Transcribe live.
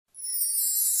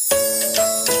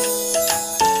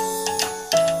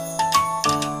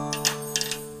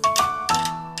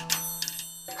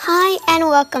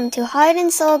welcome to Heart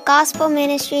and Soul Gospel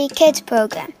Ministry Kids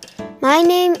Program. My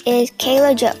name is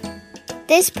Kayla Jo.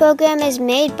 This program is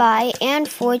made by and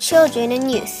for children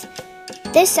and youth.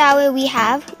 This hour we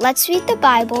have Let's Read the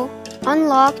Bible,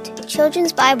 Unlocked,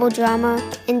 Children's Bible Drama,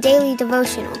 and Daily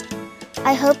Devotional.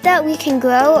 I hope that we can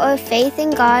grow our faith in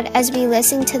God as we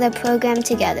listen to the program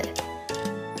together.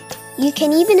 You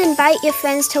can even invite your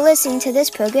friends to listen to this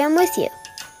program with you.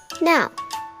 Now,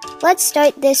 let's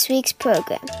start this week's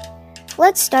program.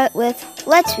 Let's start with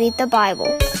Let's Read the Bible.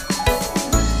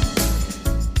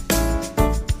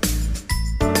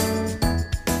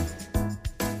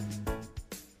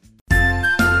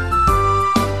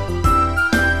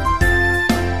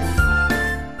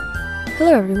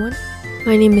 Hello everyone,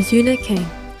 my name is Yuna Kang.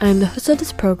 I am the host of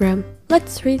this program,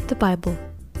 Let's Read the Bible.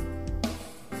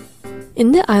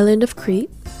 In the island of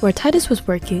Crete, where Titus was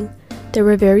working, there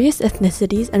were various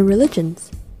ethnicities and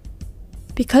religions.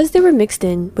 Because they were mixed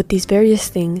in with these various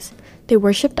things, they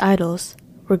worshipped idols,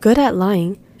 were good at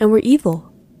lying, and were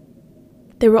evil.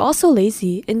 They were also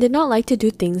lazy and did not like to do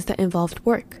things that involved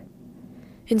work.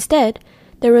 Instead,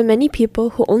 there were many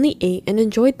people who only ate and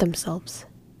enjoyed themselves.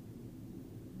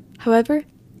 However,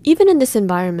 even in this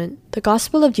environment, the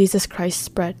gospel of Jesus Christ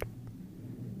spread.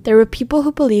 There were people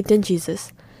who believed in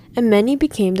Jesus, and many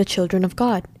became the children of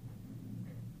God.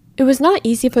 It was not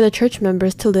easy for the church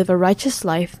members to live a righteous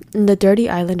life in the dirty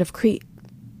island of Crete.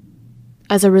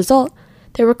 As a result,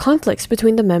 there were conflicts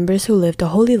between the members who lived a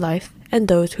holy life and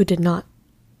those who did not.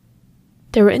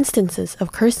 There were instances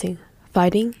of cursing,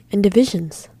 fighting, and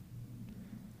divisions.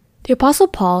 The Apostle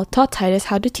Paul taught Titus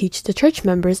how to teach the church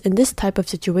members in this type of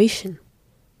situation.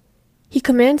 He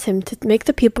commands him to make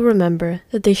the people remember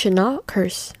that they should not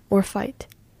curse or fight,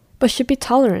 but should be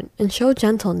tolerant and show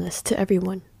gentleness to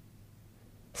everyone.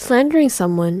 Slandering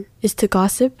someone is to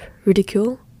gossip,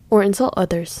 ridicule, or insult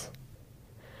others.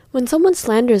 When someone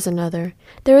slanders another,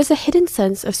 there is a hidden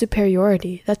sense of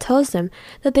superiority that tells them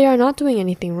that they are not doing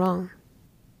anything wrong.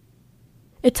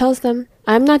 It tells them,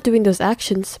 I am not doing those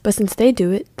actions, but since they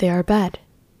do it, they are bad.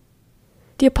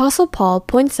 The Apostle Paul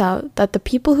points out that the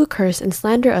people who curse and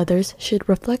slander others should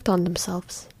reflect on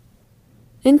themselves.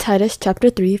 In Titus chapter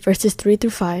 3, verses 3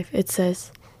 through 5, it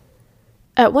says,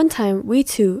 At one time we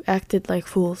too acted like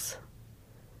fools.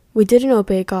 We didn't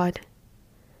obey God.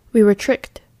 We were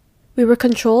tricked. We were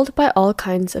controlled by all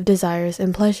kinds of desires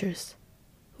and pleasures.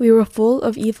 We were full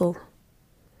of evil.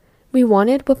 We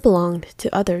wanted what belonged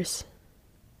to others.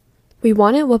 We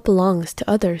wanted what belongs to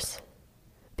others.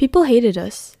 People hated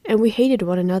us, and we hated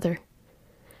one another.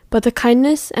 But the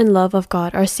kindness and love of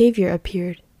God our Savior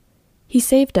appeared. He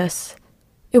saved us.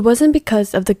 It wasn't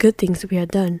because of the good things we had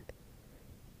done.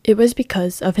 It was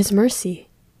because of His mercy.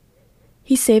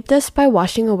 He saved us by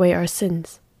washing away our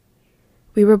sins.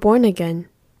 We were born again.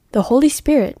 The Holy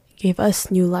Spirit gave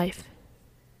us new life.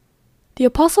 The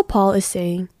Apostle Paul is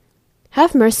saying,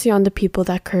 Have mercy on the people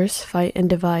that curse, fight, and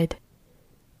divide.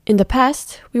 In the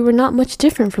past, we were not much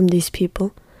different from these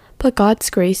people, but God's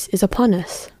grace is upon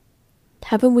us.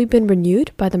 Haven't we been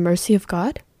renewed by the mercy of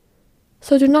God?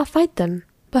 So do not fight them,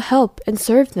 but help and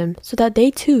serve them so that they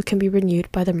too can be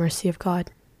renewed by the mercy of God.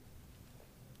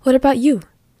 What about you?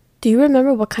 Do you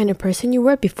remember what kind of person you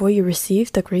were before you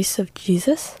received the grace of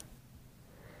Jesus?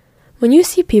 When you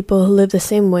see people who live the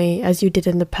same way as you did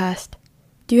in the past,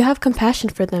 do you have compassion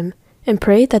for them and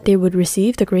pray that they would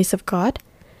receive the grace of God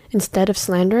instead of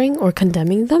slandering or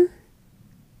condemning them?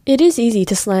 It is easy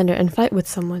to slander and fight with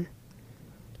someone.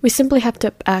 We simply have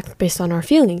to act based on our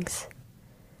feelings.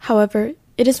 However,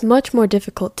 it is much more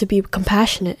difficult to be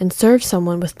compassionate and serve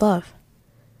someone with love.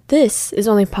 This is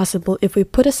only possible if we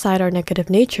put aside our negative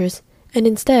natures and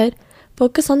instead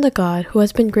focus on the God who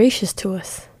has been gracious to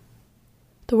us.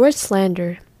 The word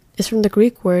slander is from the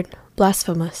Greek word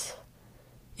blasphemous.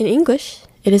 In English,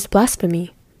 it is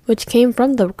blasphemy, which came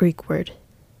from the Greek word.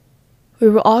 We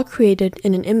were all created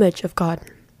in an image of God.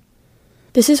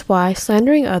 This is why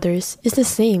slandering others is the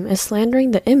same as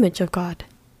slandering the image of God.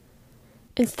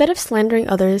 Instead of slandering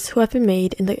others who have been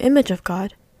made in the image of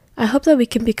God, I hope that we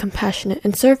can be compassionate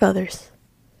and serve others.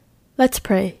 Let's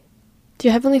pray.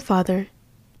 Dear Heavenly Father,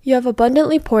 You have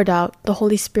abundantly poured out the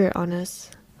Holy Spirit on us,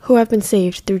 who have been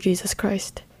saved through Jesus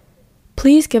Christ.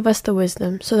 Please give us the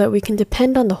wisdom so that we can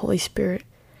depend on the Holy Spirit,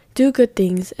 do good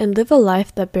things, and live a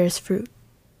life that bears fruit.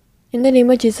 In the name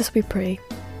of Jesus we pray.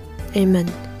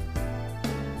 Amen.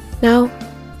 Now,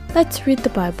 let's read the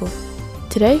Bible.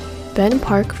 Today, Ben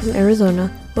Park from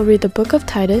Arizona will read the book of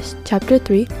Titus, chapter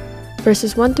 3,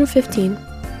 verses 1 through 15.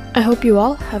 I hope you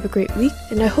all have a great week,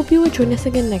 and I hope you will join us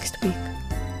again next week.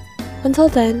 Until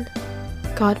then,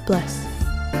 God bless.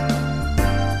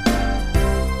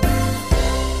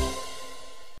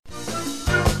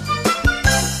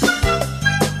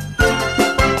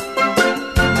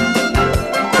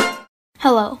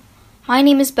 Hello, my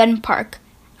name is Ben Park.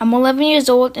 I'm 11 years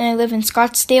old and I live in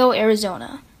Scottsdale,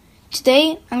 Arizona.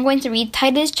 Today, I'm going to read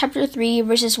Titus chapter 3,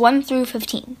 verses 1 through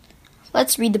 15.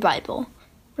 Let's read the Bible.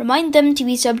 Remind them to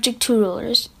be subject to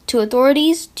rulers, to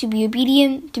authorities, to be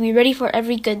obedient, to be ready for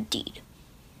every good deed.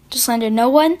 To slander no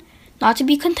one, not to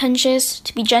be contentious,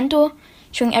 to be gentle,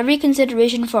 showing every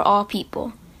consideration for all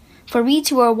people. For we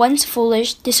too were once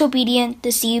foolish, disobedient,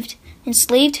 deceived,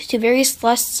 enslaved to various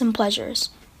lusts and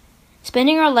pleasures,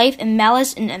 spending our life in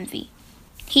malice and envy,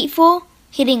 hateful,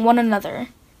 hating one another.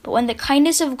 But when the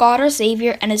kindness of God our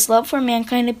Savior and His love for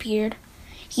mankind appeared,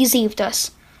 He saved us,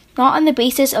 not on the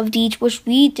basis of deeds which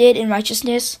we did in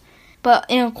righteousness, but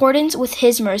in accordance with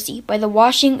His mercy, by the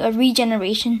washing of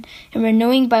regeneration and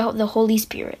renewing by the Holy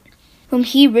Spirit, whom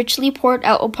He richly poured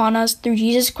out upon us through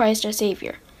Jesus Christ our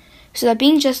Savior, so that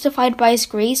being justified by His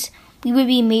grace, we would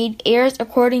be made heirs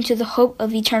according to the hope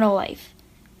of eternal life.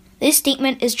 This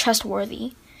statement is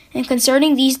trustworthy, and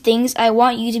concerning these things I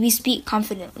want you to speak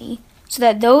confidently, so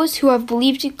that those who have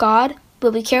believed God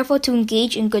will be careful to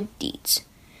engage in good deeds.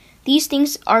 These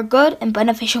things are good and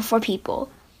beneficial for people,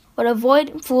 but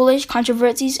avoid foolish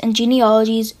controversies and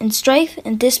genealogies and strife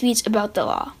and disputes about the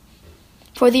law,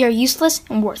 for they are useless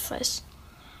and worthless.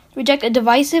 Reject a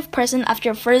divisive person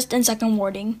after first and second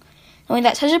warning, knowing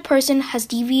that such a person has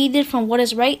deviated from what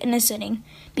is right and is sinning,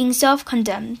 being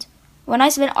self-condemned. When I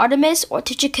send Artemas or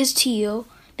Tychicus to you,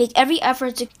 make every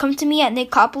effort to come to me at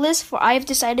Nicopolis, for I have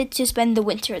decided to spend the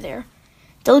winter there.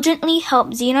 Diligently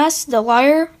help Zenas, the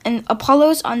liar, and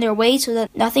Apollos on their way so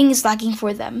that nothing is lacking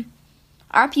for them.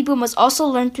 Our people must also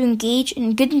learn to engage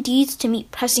in good deeds to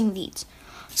meet pressing needs,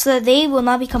 so that they will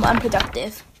not become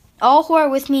unproductive. All who are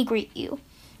with me greet you.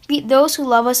 Greet those who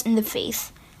love us in the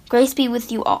faith. Grace be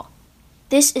with you all.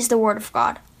 This is the word of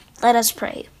God. Let us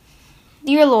pray.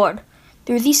 Dear Lord,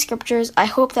 through these scriptures, I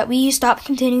hope that we stop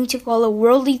continuing to follow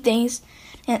worldly things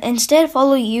and instead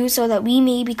follow you so that we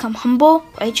may become humble,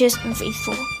 righteous, and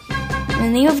faithful.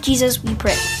 In the name of Jesus we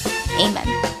pray. Amen.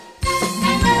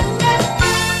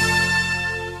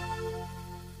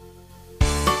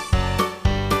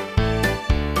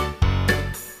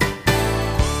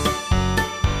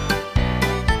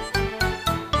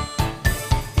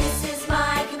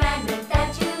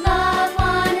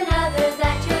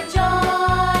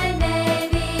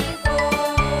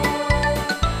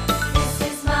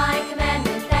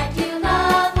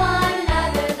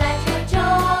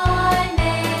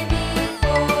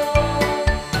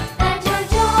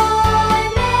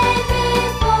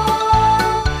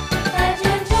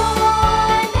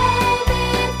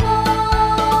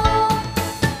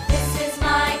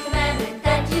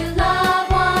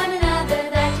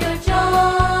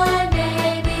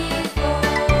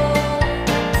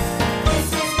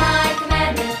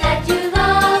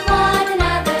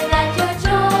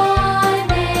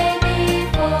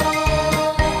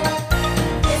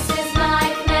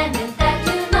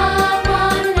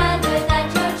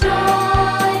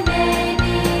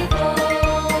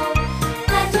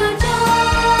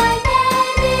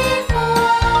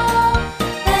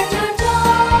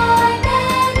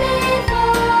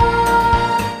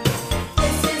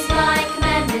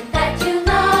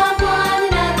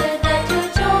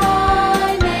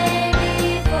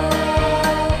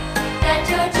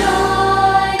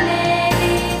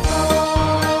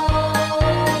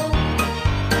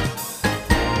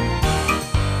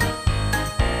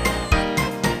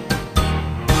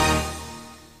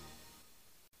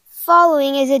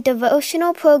 Following is a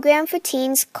devotional program for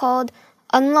teens called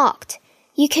Unlocked.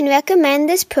 You can recommend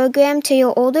this program to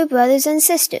your older brothers and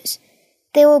sisters.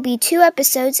 There will be 2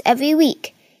 episodes every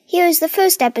week. Here is the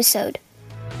first episode.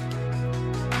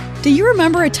 Do you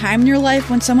remember a time in your life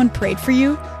when someone prayed for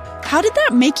you? How did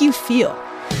that make you feel?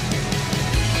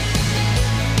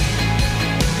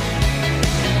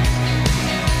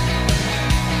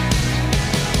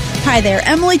 Hi there,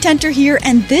 Emily Tenter here,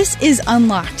 and this is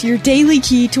Unlocked, your daily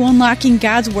key to unlocking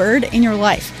God's Word in your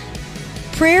life.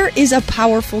 Prayer is a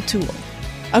powerful tool.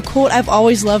 A quote I've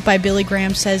always loved by Billy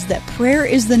Graham says that prayer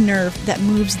is the nerve that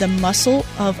moves the muscle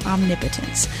of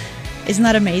omnipotence. Isn't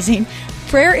that amazing?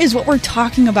 Prayer is what we're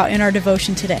talking about in our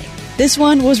devotion today. This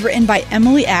one was written by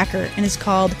Emily Acker and is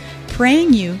called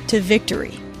Praying You to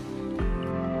Victory.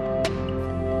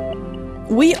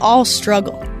 We all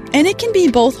struggle. And it can be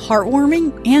both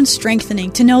heartwarming and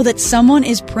strengthening to know that someone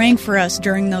is praying for us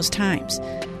during those times.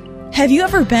 Have you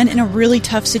ever been in a really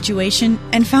tough situation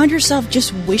and found yourself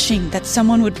just wishing that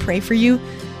someone would pray for you?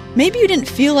 Maybe you didn't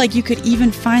feel like you could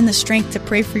even find the strength to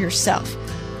pray for yourself,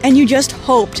 and you just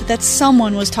hoped that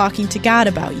someone was talking to God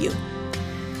about you.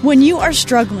 When you are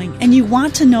struggling and you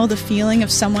want to know the feeling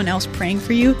of someone else praying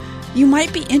for you, you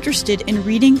might be interested in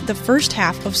reading the first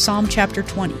half of Psalm chapter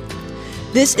 20.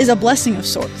 This is a blessing of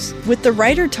sorts, with the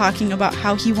writer talking about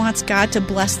how he wants God to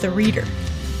bless the reader.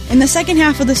 In the second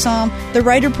half of the psalm, the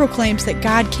writer proclaims that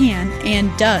God can,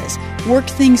 and does, work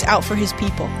things out for his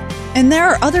people. And there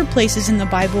are other places in the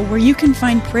Bible where you can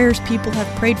find prayers people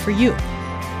have prayed for you.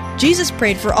 Jesus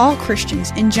prayed for all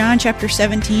Christians in John chapter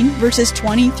 17, verses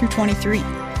 20 through 23.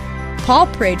 Paul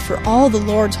prayed for all the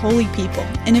Lord's holy people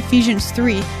in Ephesians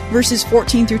 3, verses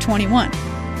 14 through 21.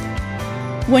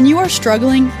 When you are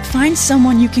struggling, find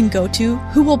someone you can go to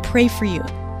who will pray for you.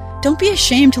 Don't be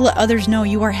ashamed to let others know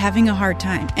you are having a hard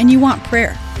time and you want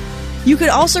prayer. You could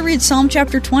also read Psalm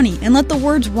chapter 20 and let the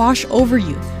words wash over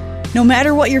you. No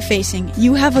matter what you're facing,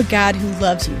 you have a God who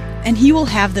loves you, and He will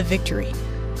have the victory.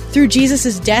 Through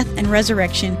Jesus' death and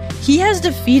resurrection, He has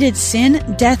defeated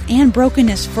sin, death, and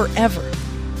brokenness forever.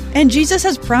 And Jesus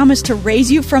has promised to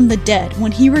raise you from the dead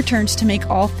when He returns to make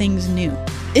all things new.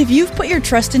 If you've put your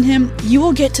trust in Him, you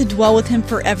will get to dwell with Him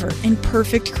forever in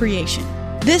perfect creation.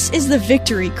 This is the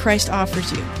victory Christ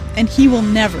offers you, and He will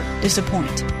never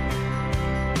disappoint.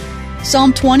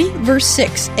 Psalm 20, verse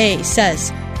 6a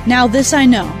says, "Now this I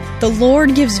know, the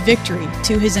Lord gives victory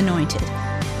to His anointed."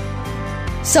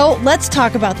 So let's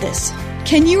talk about this.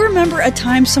 Can you remember a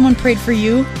time someone prayed for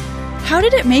you? How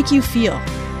did it make you feel?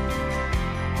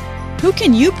 Who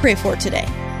can you pray for today?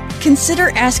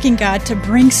 Consider asking God to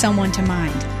bring someone to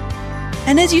mind.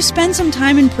 And as you spend some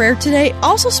time in prayer today,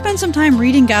 also spend some time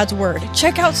reading God's Word.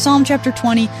 Check out Psalm chapter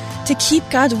 20 to keep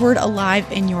God's Word alive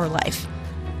in your life.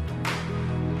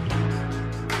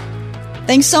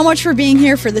 Thanks so much for being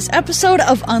here for this episode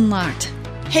of Unlocked.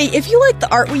 Hey, if you like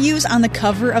the art we use on the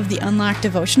cover of the Unlocked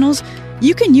devotionals,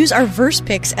 you can use our verse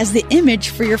picks as the image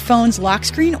for your phone's lock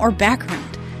screen or background.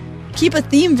 Keep a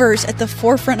theme verse at the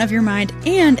forefront of your mind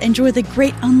and enjoy the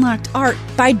great Unlocked art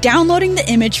by downloading the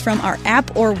image from our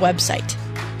app or website.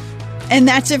 And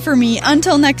that's it for me.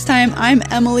 Until next time, I'm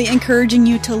Emily, encouraging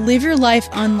you to live your life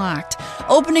unlocked,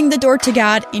 opening the door to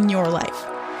God in your life.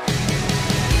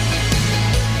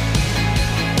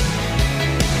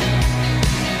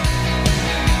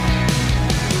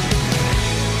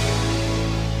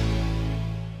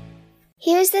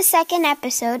 Here's the second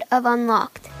episode of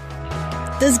Unlocked.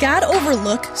 Does God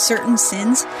overlook certain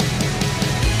sins?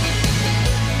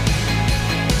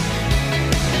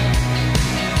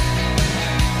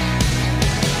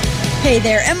 Hey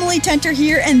there, Emily Tenter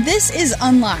here, and this is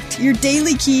Unlocked, your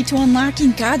daily key to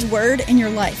unlocking God's Word in your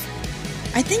life.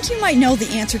 I think you might know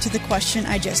the answer to the question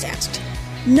I just asked.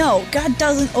 No, God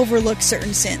doesn't overlook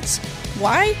certain sins.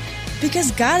 Why? Because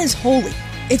God is holy.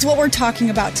 It's what we're talking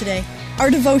about today. Our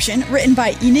devotion, written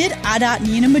by Enid Adat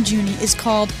Nina Majuni, is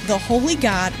called The Holy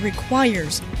God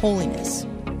Requires Holiness.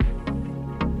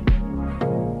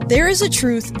 There is a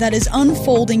truth that is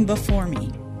unfolding before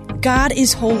me. God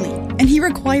is holy, and He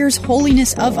requires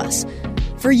holiness of us.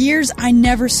 For years, I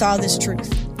never saw this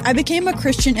truth. I became a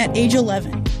Christian at age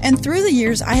 11, and through the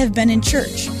years, I have been in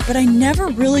church, but I never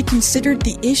really considered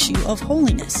the issue of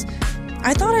holiness.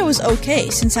 I thought I was okay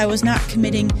since I was not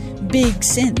committing big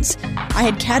sins. I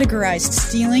had categorized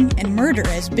stealing and murder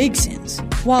as big sins,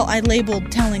 while I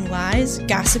labeled telling lies,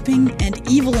 gossiping, and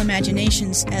evil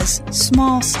imaginations as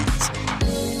small sins.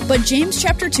 But James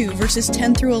chapter 2, verses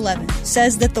 10 through 11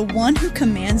 says that the one who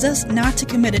commands us not to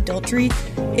commit adultery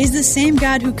is the same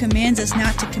God who commands us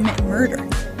not to commit murder.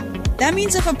 That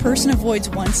means if a person avoids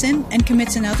one sin and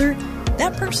commits another,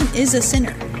 that person is a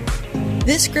sinner.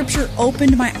 This scripture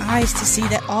opened my eyes to see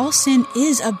that all sin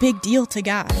is a big deal to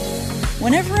God.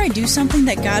 Whenever I do something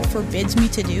that God forbids me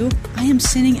to do, I am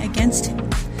sinning against Him.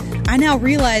 I now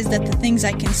realize that the things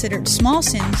I considered small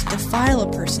sins defile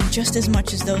a person just as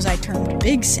much as those I termed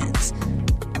big sins.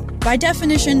 By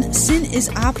definition, sin is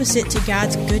opposite to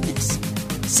God's goodness.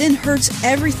 Sin hurts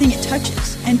everything it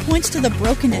touches and points to the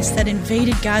brokenness that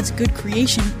invaded God's good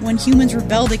creation when humans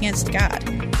rebelled against God.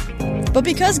 But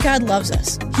because God loves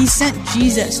us, He sent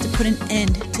Jesus to put an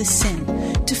end to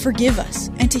sin, to forgive us,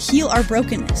 and to heal our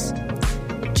brokenness.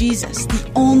 Jesus,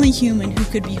 the only human who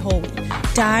could be holy,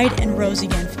 died and rose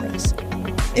again for us.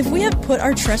 If we have put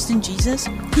our trust in Jesus,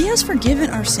 He has forgiven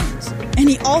our sins, and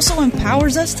He also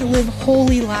empowers us to live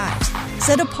holy lives,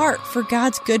 set apart for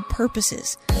God's good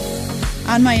purposes.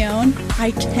 On my own,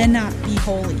 I cannot be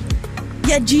holy.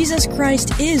 Yet Jesus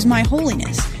Christ is my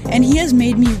holiness, and He has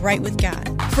made me right with God.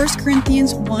 1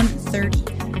 Corinthians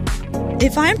 1:30.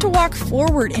 If I am to walk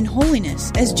forward in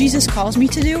holiness, as Jesus calls me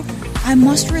to do, I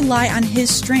must rely on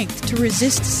His strength to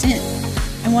resist sin.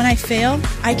 And when I fail,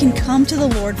 I can come to the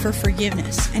Lord for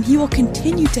forgiveness, and He will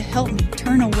continue to help me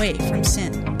turn away from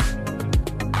sin.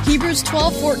 Hebrews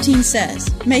 12:14 says,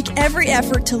 "Make every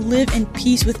effort to live in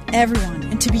peace with everyone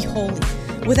and to be holy.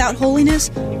 Without holiness,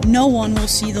 no one will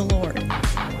see the Lord."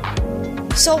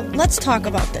 So let's talk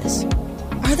about this.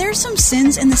 Are there some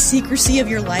sins in the secrecy of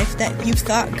your life that you've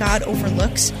thought God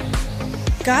overlooks?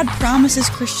 God promises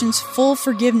Christians full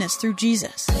forgiveness through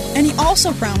Jesus, and He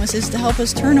also promises to help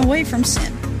us turn away from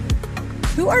sin.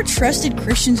 Who are trusted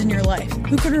Christians in your life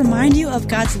who could remind you of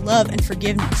God's love and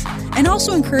forgiveness, and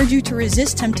also encourage you to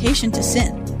resist temptation to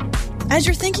sin? As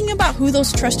you're thinking about who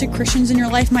those trusted Christians in your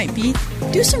life might be,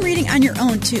 do some reading on your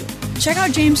own too. Check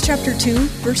out James chapter 2,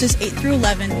 verses 8 through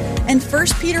 11, and 1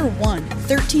 Peter 1,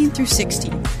 13 through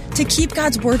 16, to keep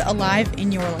God's Word alive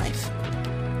in your life.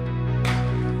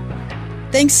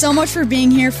 Thanks so much for being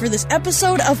here for this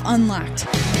episode of Unlocked.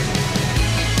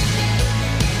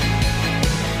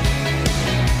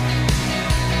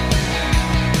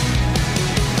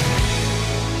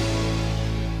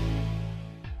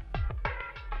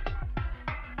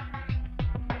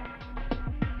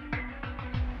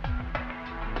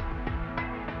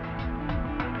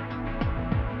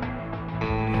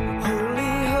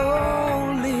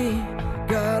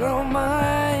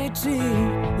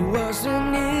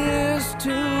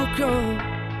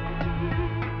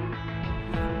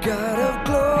 God of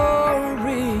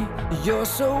glory, you're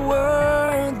so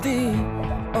worthy.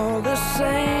 All the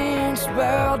saints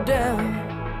bow down.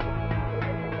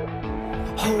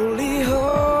 Holy,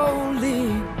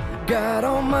 holy, God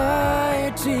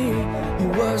Almighty, who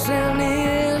was and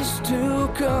is to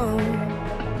come.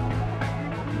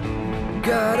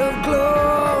 God of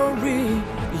glory,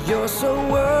 you're so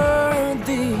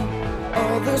worthy.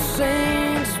 All the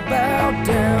saints bow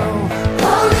down.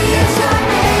 Holy is your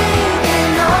name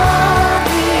in all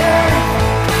the earth.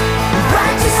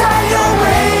 Righteous are your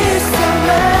ways, so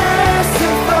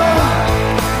merciful.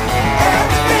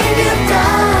 Everything you've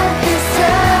done is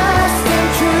just and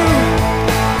true.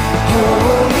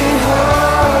 Holy,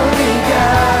 holy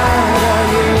God are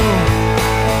you.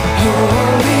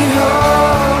 Holy,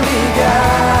 holy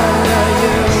God are you.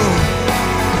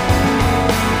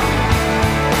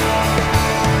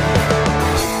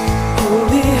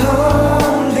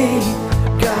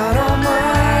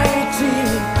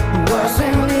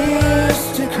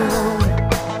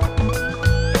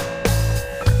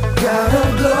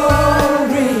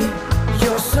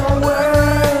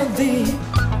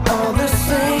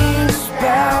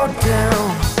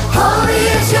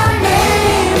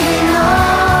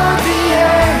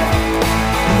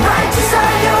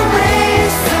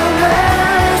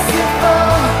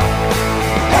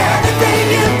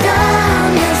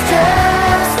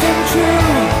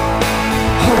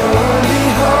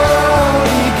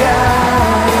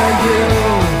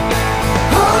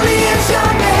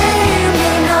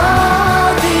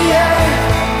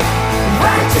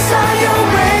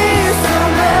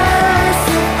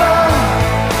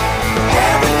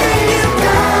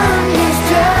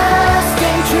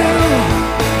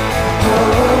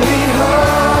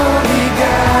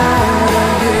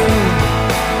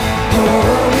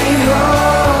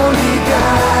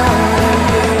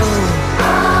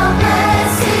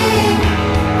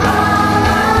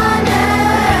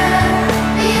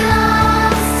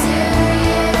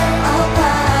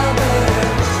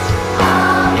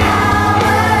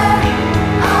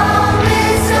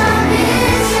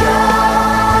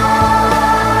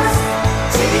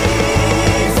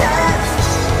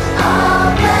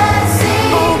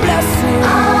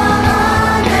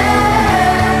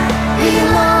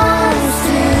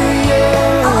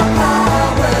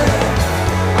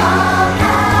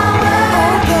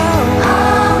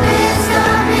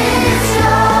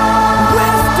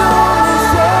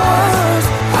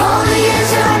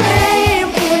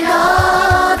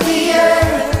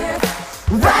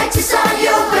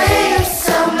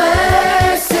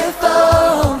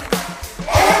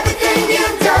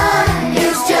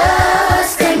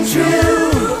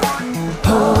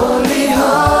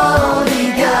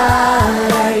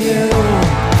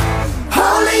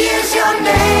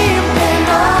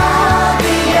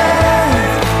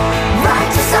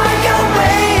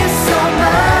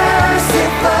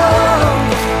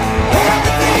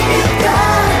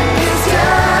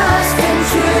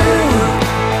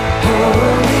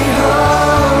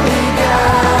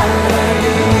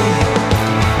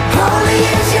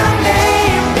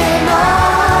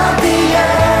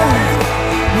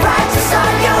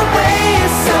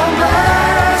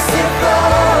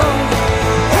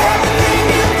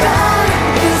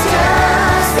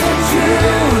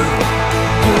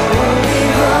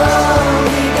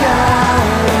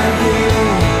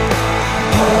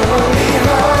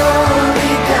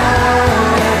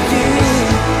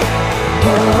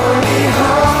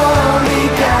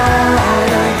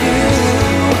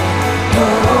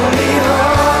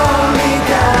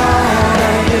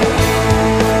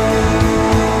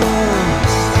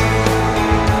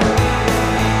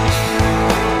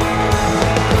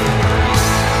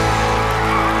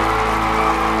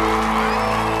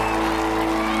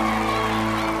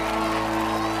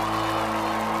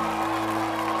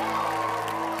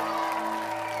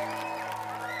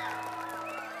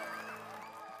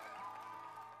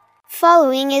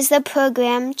 following is the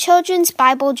program Children's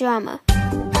Bible Drama.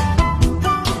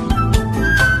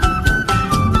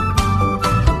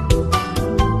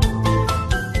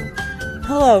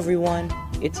 Hello everyone,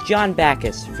 it's John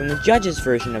Backus from the Judges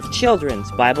version of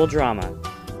Children's Bible Drama.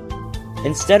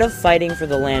 Instead of fighting for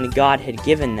the land God had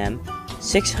given them,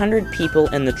 600 people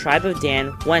in the tribe of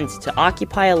Dan went to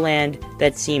occupy a land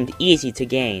that seemed easy to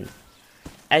gain.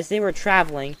 As they were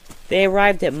traveling, they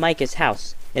arrived at Micah's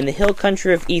house in the hill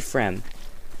country of Ephraim.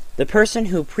 The person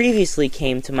who previously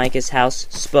came to Micah's house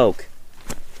spoke.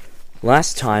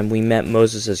 Last time we met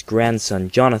Moses' grandson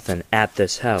Jonathan at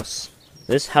this house.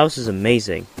 This house is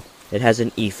amazing. It has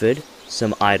an ephod,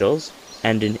 some idols,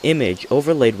 and an image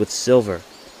overlaid with silver.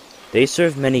 They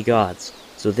serve many gods,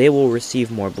 so they will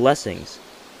receive more blessings.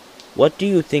 What do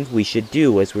you think we should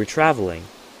do as we're traveling?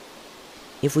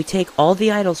 If we take all the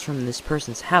idols from this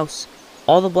person's house,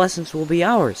 all the blessings will be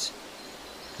ours.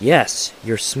 Yes,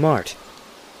 you're smart.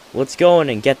 Let's go in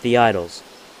and get the idols.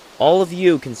 All of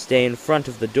you can stay in front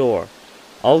of the door.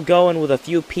 I'll go in with a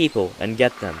few people and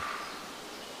get them.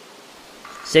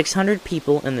 600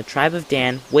 people in the tribe of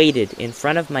Dan waited in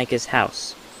front of Micah's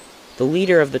house. The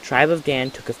leader of the tribe of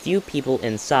Dan took a few people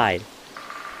inside.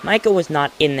 Micah was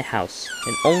not in the house,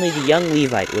 and only the young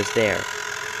Levite was there.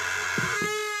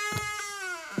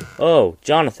 Oh,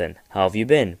 Jonathan, how have you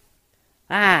been?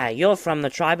 Ah, you're from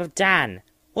the tribe of Dan.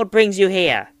 What brings you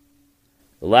here?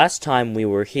 The last time we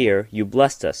were here, you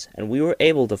blessed us, and we were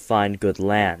able to find good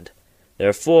land.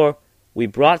 Therefore, we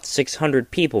brought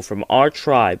 600 people from our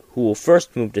tribe who will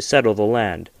first move to settle the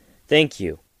land. Thank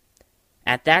you.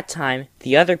 At that time,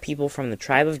 the other people from the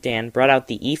tribe of Dan brought out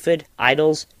the ephod,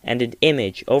 idols, and an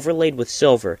image overlaid with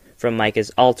silver from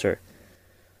Micah's altar.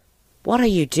 What are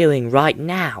you doing right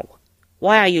now?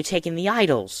 Why are you taking the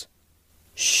idols?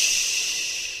 Shh.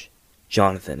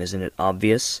 Jonathan, isn't it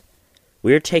obvious?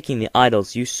 We're taking the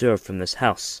idols you serve from this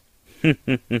house.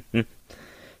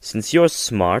 Since you're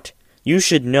smart, you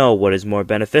should know what is more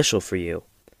beneficial for you.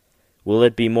 Will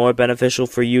it be more beneficial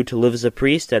for you to live as a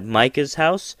priest at Micah's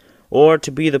house, or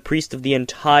to be the priest of the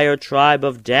entire tribe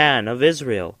of Dan of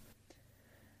Israel?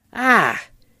 Ah,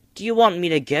 do you want me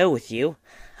to go with you?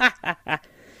 Ha ha ha!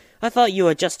 I thought you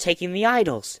were just taking the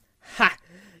idols. Ha!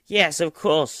 Yes, of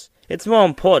course. It's more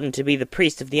important to be the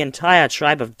priest of the entire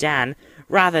tribe of Dan,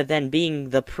 rather than being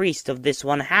the priest of this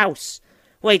one house.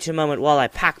 Wait a moment while I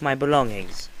pack my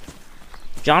belongings.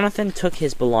 Jonathan took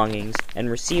his belongings and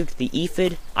received the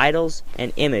ephod, idols,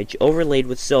 and image overlaid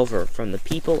with silver from the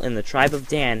people in the tribe of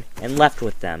Dan and left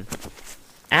with them.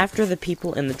 After the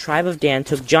people in the tribe of Dan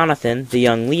took Jonathan, the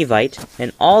young Levite,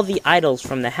 and all the idols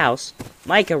from the house,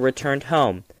 Micah returned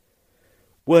home.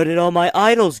 Where did all my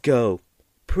idols go?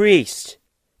 Priest!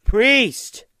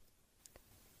 Priest!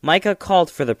 Micah called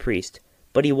for the priest,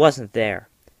 but he wasn't there.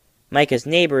 Micah's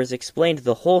neighbors explained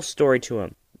the whole story to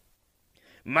him.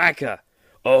 Micah,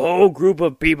 a whole group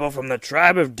of people from the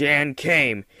tribe of Dan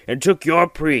came and took your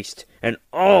priest and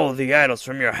all the idols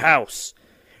from your house.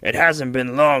 It hasn't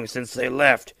been long since they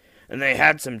left, and they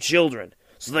had some children,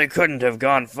 so they couldn't have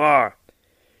gone far.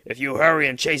 If you hurry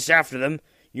and chase after them,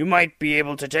 you might be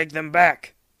able to take them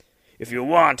back. If you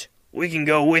want, we can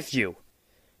go with you.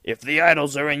 If the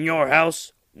idols are in your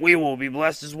house, we will be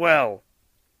blessed as well.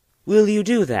 Will you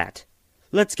do that?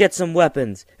 Let's get some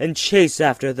weapons and chase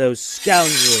after those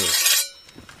scoundrels.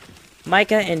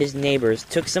 Micah and his neighbors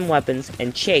took some weapons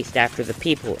and chased after the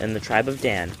people in the tribe of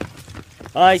Dan.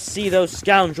 I see those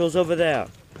scoundrels over there.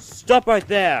 Stop right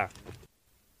there.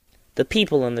 The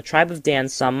people in the tribe of Dan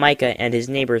saw Micah and his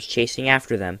neighbors chasing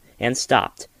after them, and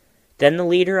stopped. Then the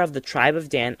leader of the tribe of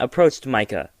Dan approached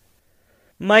Micah.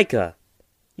 Micah,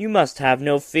 you must have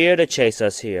no fear to chase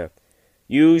us here.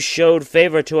 You showed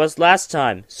favor to us last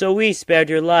time, so we spared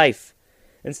your life.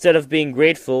 Instead of being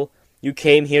grateful, you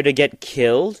came here to get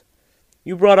killed?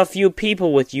 You brought a few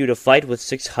people with you to fight with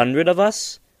 600 of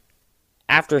us?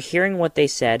 After hearing what they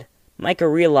said, Micah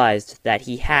realized that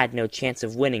he had no chance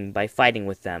of winning by fighting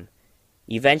with them.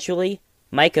 Eventually,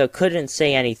 Micah couldn't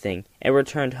say anything and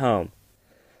returned home.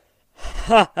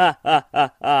 Ha ha ha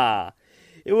ha ha!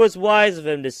 It was wise of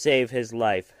him to save his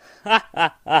life. Ha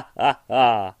ha ha ha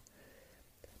ha!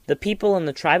 The people in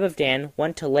the tribe of Dan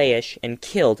went to Laish and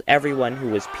killed everyone who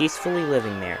was peacefully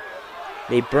living there.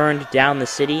 They burned down the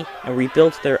city and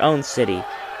rebuilt their own city.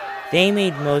 They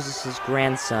made Moses'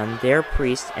 grandson their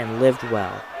priest and lived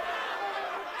well.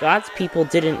 God's people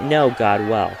didn't know God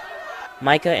well.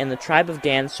 Micah and the tribe of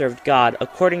Dan served God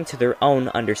according to their own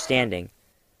understanding.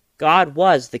 God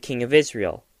was the king of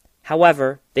Israel.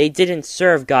 However, they didn't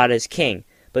serve God as king,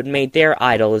 but made their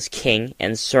idol as king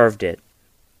and served it.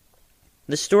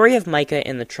 The story of Micah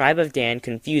and the tribe of Dan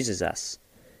confuses us.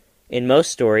 In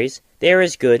most stories, there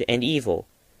is good and evil.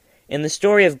 In the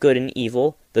story of good and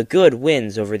evil, the good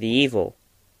wins over the evil.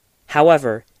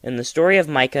 However, in the story of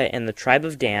Micah and the tribe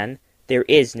of Dan, there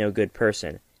is no good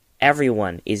person.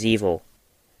 Everyone is evil.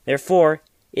 Therefore,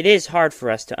 it is hard for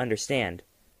us to understand.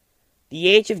 The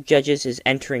age of Judges is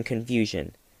entering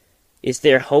confusion. Is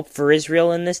there hope for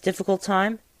Israel in this difficult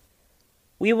time?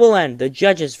 We will end the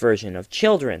Judges version of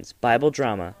children's Bible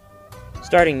drama.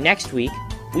 Starting next week,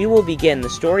 we will begin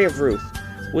the story of Ruth,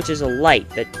 which is a light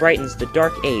that brightens the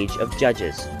dark age of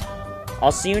Judges.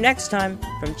 I'll see you next time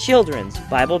from Children's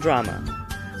Bible Drama.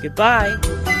 Goodbye!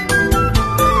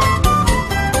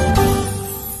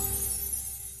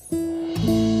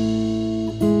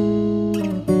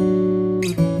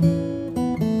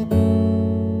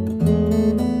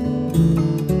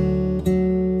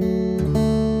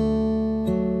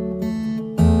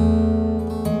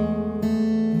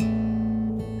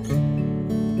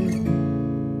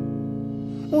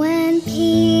 When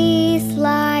peace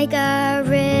like a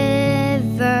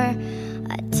river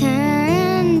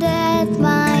attendeth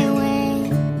my way,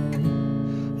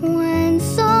 when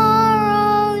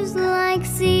sorrows like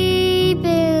sea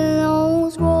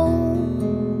billows roll,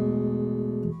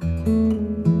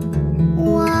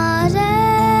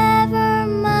 whatever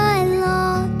my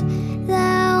lot,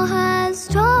 thou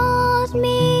hast taught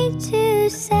me to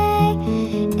say,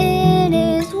 it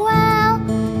is well,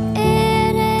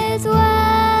 it is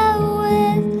well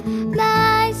with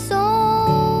my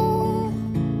soul.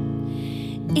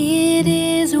 It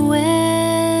is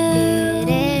well, it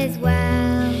is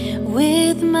well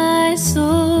with my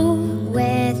soul,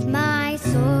 with my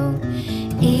soul.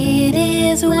 It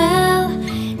is well,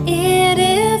 it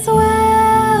is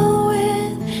well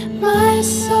with my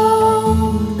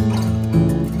soul.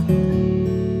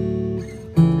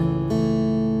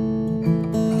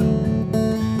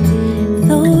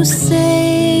 Though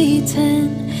Satan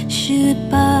should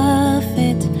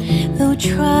buffet, though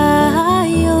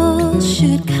trials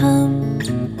should come,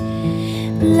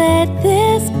 let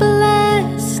this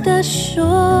blessed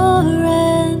assurance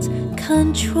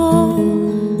control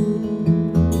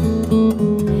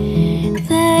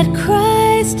that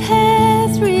Christ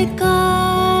has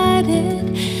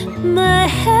regarded my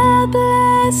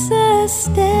helpless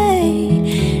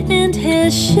estate and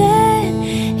has shed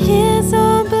his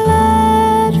own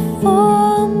blood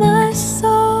for my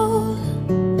soul.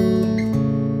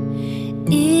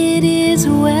 It is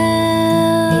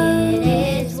well, it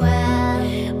is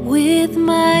well with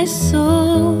my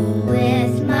soul,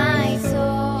 with my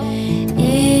soul.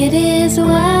 It is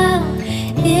well,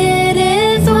 it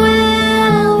is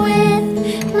well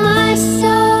with my soul.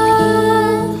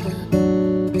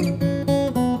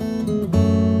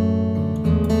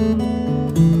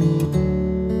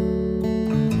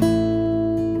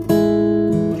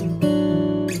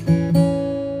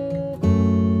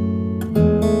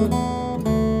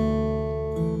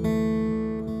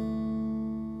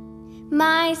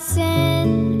 My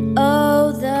sin,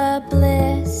 oh the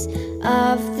bliss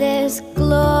of this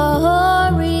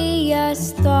glorious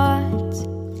thought.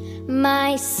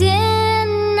 My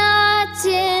sin not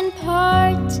in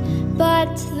part,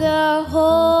 but the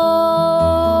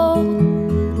whole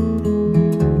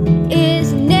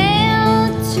is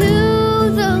nailed to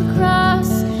the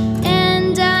cross,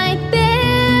 and I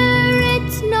bear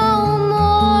it no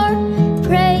more.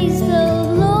 Praise the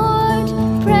Lord,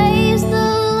 praise the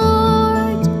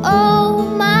Lord, oh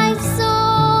my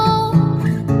soul.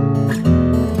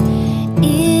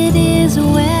 It is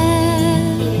well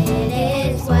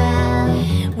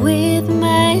with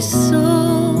my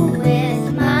soul,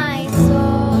 with my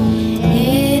soul.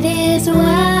 It is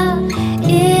well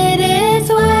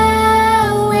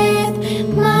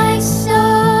with my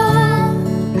soul.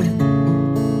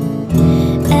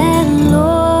 And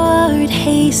Lord,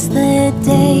 haste the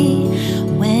day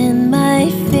when my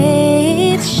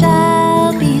faith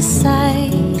shall be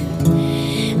sight,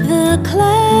 the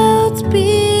clouds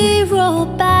be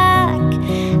rolled back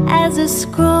as a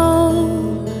scroll,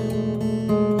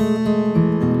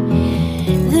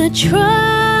 the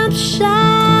trump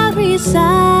shall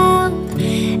resound,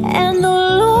 and the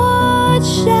Lord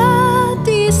shall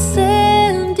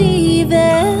descend.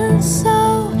 Even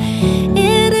so,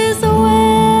 it is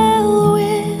well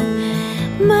with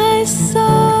my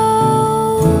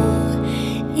soul.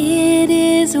 It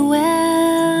is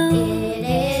well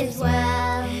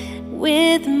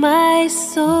with my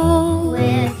soul,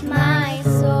 with my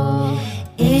soul.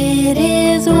 It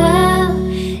is well,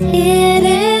 it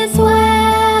is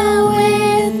well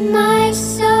with my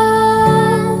soul.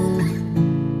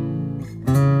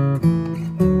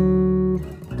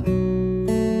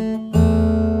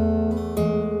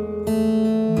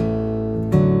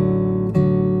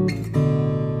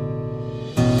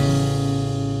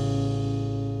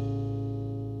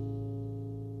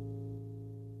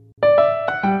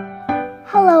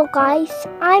 guys,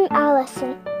 I'm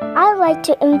Allison. I'd like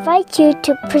to invite you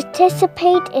to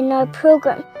participate in our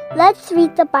program, Let's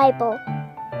Read the Bible.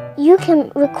 You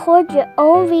can record your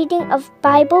own reading of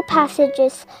Bible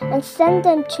passages and send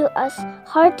them to us,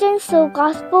 Heart and Soul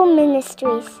Gospel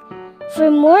Ministries. For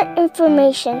more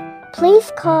information, please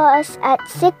call us at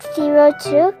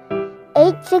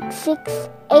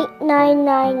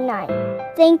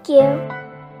 602-866-8999. Thank you.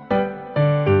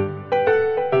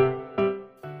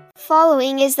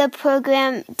 Following is the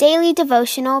program Daily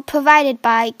Devotional provided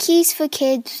by Keys for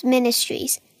Kids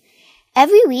Ministries.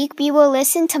 Every week we will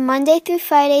listen to Monday through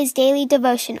Friday's Daily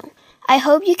Devotional. I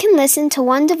hope you can listen to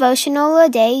one devotional a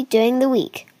day during the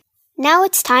week. Now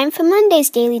it's time for Monday's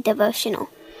Daily Devotional.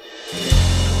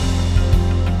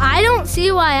 I don't see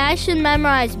why I should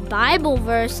memorize Bible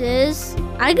verses.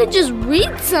 I could just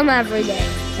read some every day,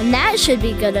 and that should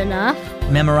be good enough.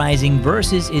 Memorizing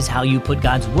verses is how you put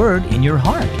God's Word in your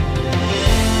heart.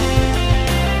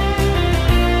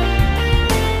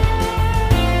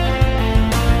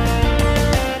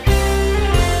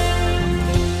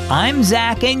 I'm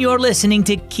Zach, and you're listening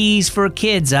to Keys for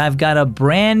Kids. I've got a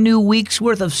brand new week's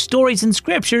worth of stories and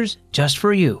scriptures just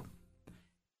for you.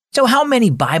 So how many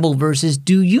Bible verses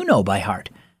do you know by heart?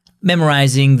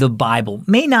 Memorizing the Bible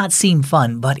may not seem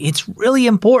fun, but it's really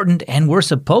important, and we're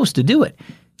supposed to do it.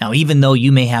 Now, even though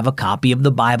you may have a copy of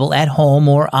the Bible at home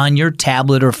or on your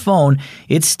tablet or phone,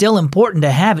 it's still important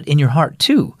to have it in your heart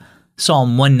too.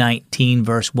 Psalm 119,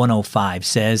 verse 105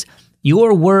 says,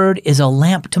 "Your word is a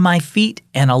lamp to my feet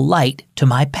and a light to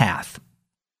my path."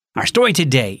 Our story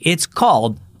today, it's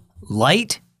called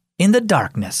Light in the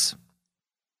Darkness.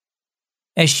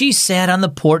 As she sat on the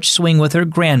porch swing with her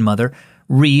grandmother,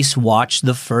 Reese watched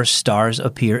the first stars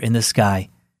appear in the sky.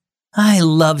 "I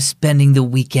love spending the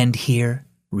weekend here,"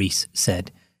 Reese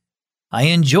said. "I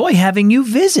enjoy having you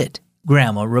visit,"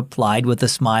 Grandma replied with a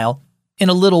smile. "In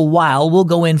a little while, we'll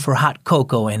go in for hot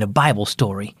cocoa and a Bible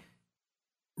story."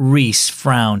 Reese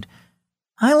frowned.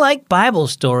 "I like Bible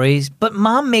stories, but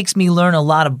Mom makes me learn a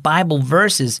lot of Bible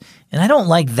verses, and I don't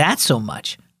like that so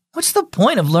much. What's the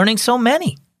point of learning so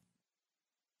many?"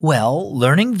 "Well,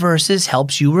 learning verses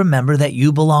helps you remember that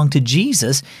you belong to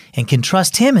Jesus and can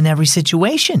trust Him in every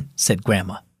situation," said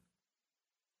Grandma.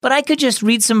 "But I could just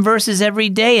read some verses every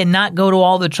day and not go to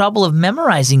all the trouble of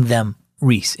memorizing them,"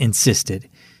 Reese insisted.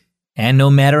 And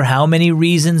no matter how many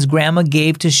reasons Grandma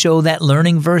gave to show that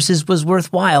learning verses was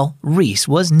worthwhile, Reese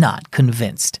was not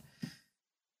convinced.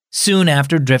 Soon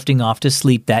after drifting off to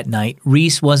sleep that night,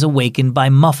 Reese was awakened by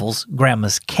Muffles,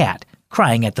 Grandma's cat,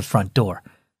 crying at the front door.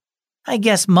 "I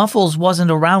guess Muffles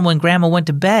wasn't around when Grandma went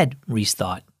to bed," Reese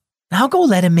thought. "I'll go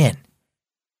let him in."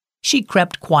 She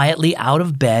crept quietly out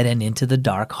of bed and into the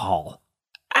dark hall.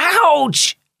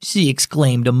 "Ouch!" she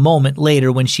exclaimed a moment later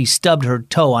when she stubbed her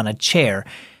toe on a chair.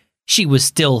 She was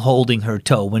still holding her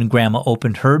toe when Grandma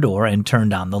opened her door and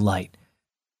turned on the light.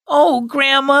 "Oh,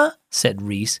 Grandma," said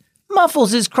Reese,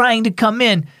 "Muffles is crying to come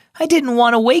in. I didn't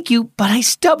want to wake you, but I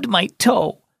stubbed my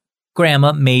toe."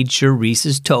 Grandma made sure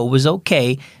Reese's toe was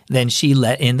okay, then she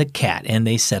let in the cat and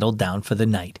they settled down for the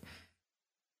night.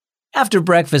 After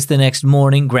breakfast the next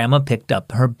morning, Grandma picked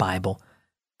up her Bible.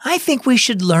 "I think we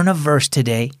should learn a verse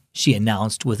today," she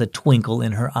announced with a twinkle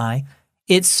in her eye.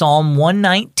 "It's Psalm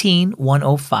 119,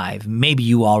 105. Maybe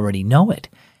you already know it.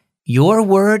 Your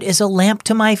word is a lamp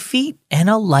to my feet and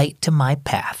a light to my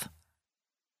path."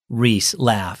 Reese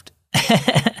laughed.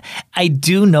 "I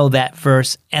do know that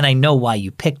verse, and I know why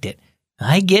you picked it.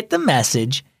 I get the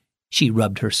message." She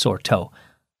rubbed her sore toe.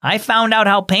 "I found out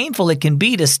how painful it can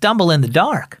be to stumble in the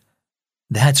dark."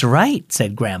 "That's right,"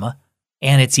 said Grandma.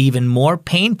 "And it's even more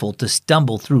painful to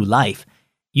stumble through life.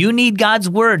 You need God's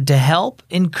word to help,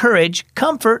 encourage,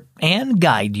 comfort, and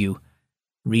guide you."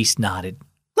 Reese nodded.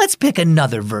 "Let's pick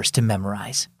another verse to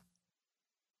memorize."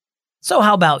 So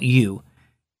how about you?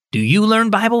 Do you learn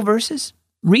Bible verses?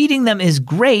 Reading them is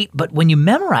great, but when you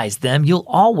memorize them, you'll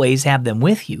always have them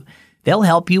with you. They'll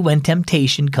help you when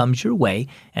temptation comes your way,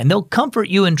 and they'll comfort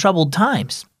you in troubled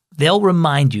times. They'll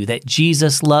remind you that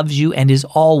Jesus loves you and is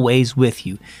always with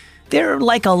you. They're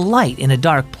like a light in a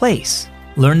dark place.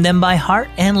 Learn them by heart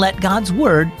and let God's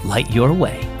word light your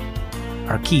way.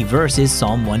 Our key verse is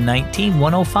Psalm 119,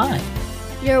 105.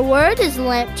 Your word is a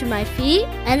lamp to my feet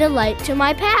and a light to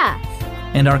my path.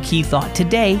 And our key thought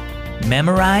today,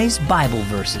 memorize Bible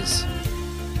verses.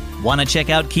 Want to check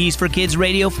out Keys for Kids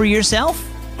Radio for yourself?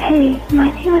 Hey,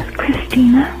 my name is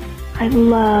Christina. I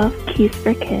love Keys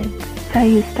for Kids. I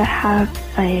used to have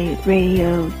a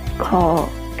radio called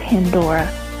Pandora.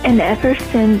 And ever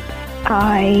since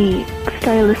I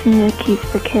started listening to Keys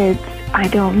for Kids, I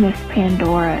don't miss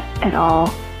Pandora at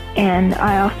all. And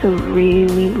I also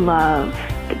really love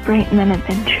the Brakeman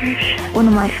Adventures, one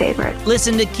of my favorites.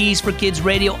 Listen to Keys for Kids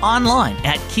Radio online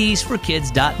at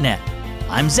keysforkids.net.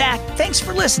 I'm Zach. Thanks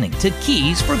for listening to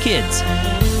Keys for Kids.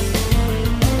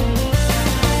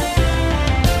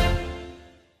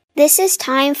 This is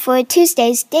time for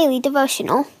Tuesday's Daily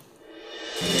Devotional.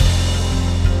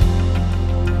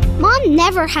 Mom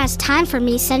never has time for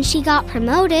me since she got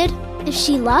promoted. If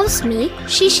she loves me,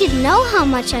 she should know how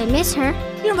much I miss her.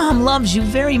 Your mom loves you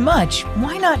very much.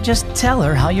 Why not just tell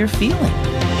her how you're feeling?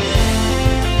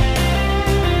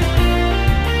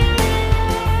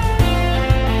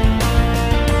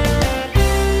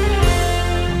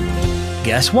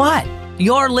 Guess what?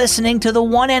 You're listening to the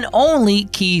one and only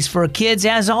Keys for Kids.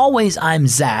 As always, I'm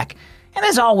Zach. And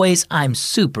as always, I'm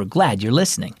super glad you're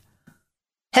listening.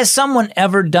 Has someone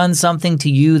ever done something to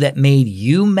you that made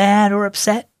you mad or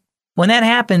upset? When that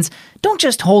happens, don't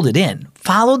just hold it in.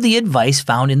 Follow the advice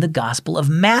found in the Gospel of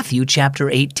Matthew, chapter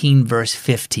 18, verse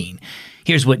 15.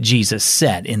 Here's what Jesus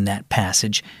said in that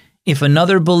passage. If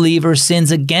another believer sins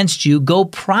against you, go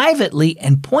privately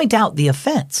and point out the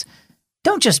offense.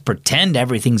 Don't just pretend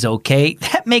everything's okay.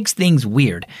 That makes things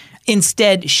weird.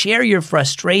 Instead, share your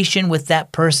frustration with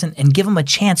that person and give them a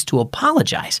chance to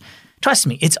apologize. Trust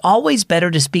me, it's always better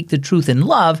to speak the truth in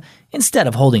love instead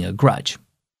of holding a grudge.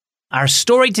 Our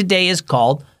story today is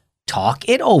called Talk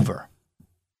It Over.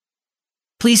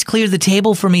 Please clear the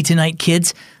table for me tonight,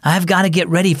 kids. I've got to get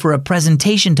ready for a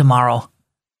presentation tomorrow.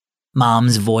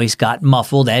 Mom's voice got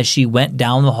muffled as she went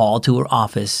down the hall to her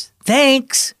office.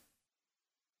 Thanks.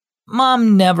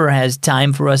 Mom never has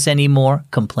time for us anymore,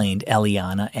 complained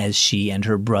Eliana as she and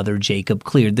her brother Jacob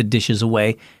cleared the dishes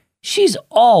away. She's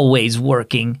always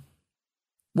working.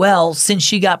 Well, since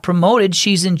she got promoted,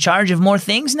 she's in charge of more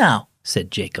things now,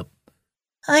 said Jacob.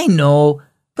 I know,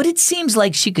 but it seems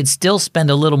like she could still spend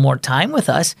a little more time with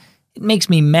us. It makes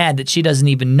me mad that she doesn't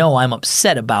even know I'm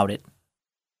upset about it.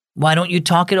 Why don't you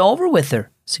talk it over with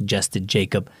her, suggested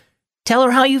Jacob. Tell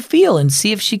her how you feel and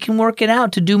see if she can work it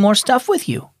out to do more stuff with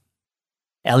you.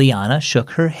 Eliana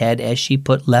shook her head as she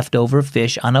put leftover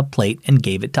fish on a plate and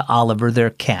gave it to Oliver, their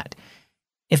cat.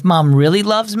 If Mom really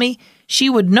loves me, she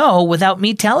would know without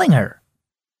me telling her.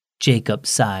 Jacob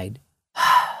sighed.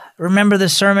 Remember the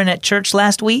sermon at church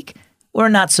last week? We're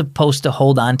not supposed to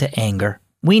hold on to anger.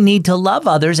 We need to love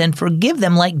others and forgive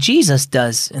them like Jesus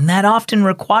does, and that often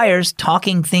requires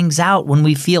talking things out when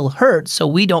we feel hurt so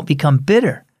we don't become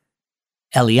bitter.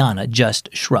 Eliana just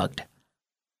shrugged.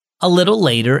 A little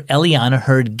later, Eliana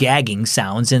heard gagging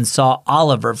sounds and saw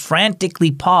Oliver frantically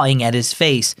pawing at his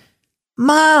face.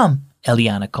 Mom,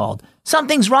 Eliana called.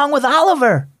 Something's wrong with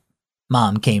Oliver.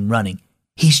 Mom came running.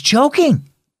 He's choking.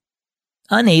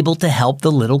 Unable to help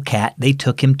the little cat, they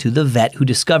took him to the vet, who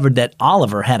discovered that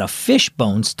Oliver had a fish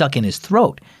bone stuck in his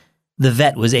throat. The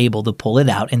vet was able to pull it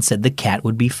out and said the cat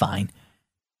would be fine.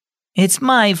 It's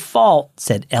my fault,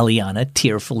 said Eliana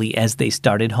tearfully as they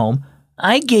started home.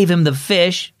 I gave him the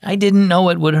fish. I didn't know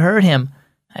it would hurt him.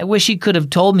 I wish he could have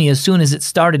told me as soon as it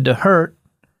started to hurt.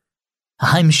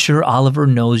 I'm sure Oliver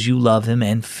knows you love him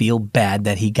and feel bad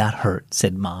that he got hurt,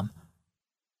 said Mom.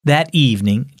 That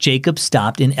evening, Jacob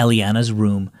stopped in Eliana's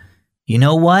room. You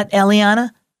know what,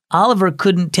 Eliana? Oliver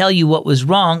couldn't tell you what was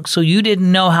wrong, so you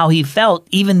didn't know how he felt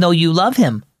even though you love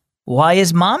him. Why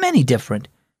is Mom any different?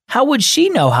 How would she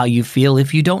know how you feel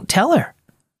if you don't tell her?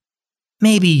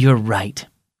 Maybe you're right.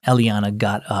 Eliana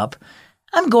got up.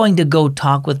 I'm going to go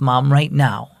talk with Mom right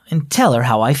now and tell her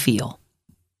how I feel.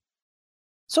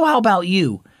 So how about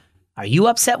you? Are you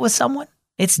upset with someone?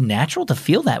 It's natural to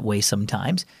feel that way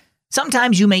sometimes.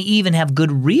 Sometimes you may even have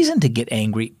good reason to get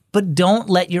angry, but don't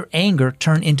let your anger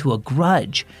turn into a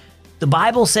grudge. The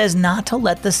Bible says not to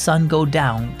let the sun go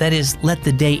down, that is, let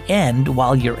the day end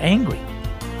while you're angry.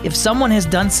 If someone has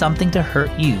done something to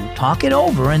hurt you, talk it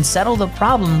over and settle the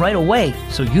problem right away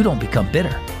so you don't become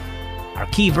bitter. Our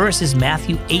key verse is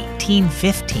Matthew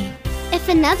 18:15. If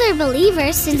another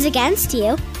believer sins against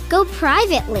you, go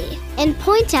privately and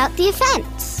point out the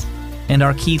offense. And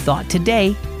our key thought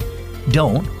today,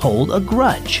 don't hold a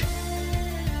grudge.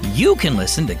 You can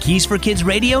listen to Keys for Kids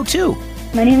Radio too.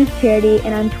 My name is Charity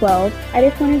and I'm 12. I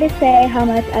just wanted to say how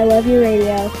much I love your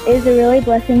radio. It is a really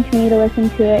blessing to me to listen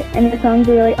to it, and the songs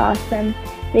are really awesome.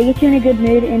 They get you in a good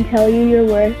mood and tell you your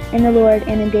worth in the Lord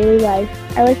and in daily life.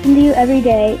 I listen to you every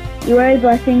day. You are a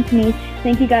blessing to me.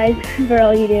 Thank you guys for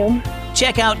all you do.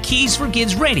 Check out Keys for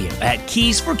Kids Radio at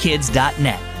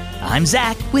keysforkids.net. I'm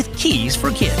Zach with Keys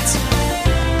for Kids.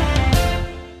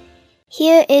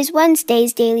 Here is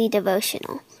Wednesday's Daily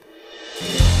Devotional.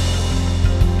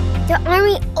 The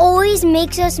Army always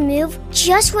makes us move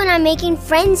just when I'm making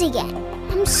friends again.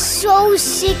 I'm so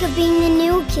sick of being the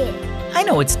new kid. I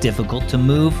know it's difficult to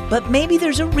move, but maybe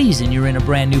there's a reason you're in a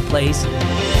brand new place.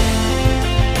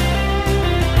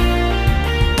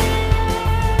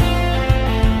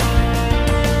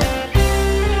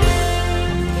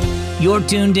 You're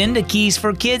tuned in to Keys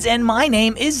for Kids, and my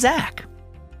name is Zach.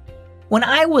 When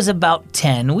I was about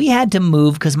 10, we had to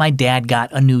move because my dad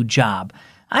got a new job.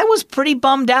 I was pretty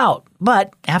bummed out,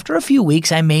 but after a few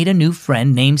weeks, I made a new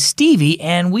friend named Stevie,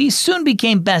 and we soon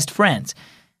became best friends.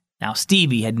 Now,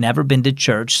 Stevie had never been to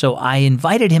church, so I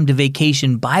invited him to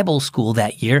Vacation Bible School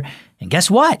that year, and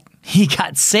guess what? He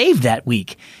got saved that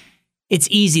week. It's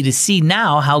easy to see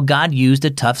now how God used a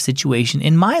tough situation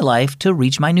in my life to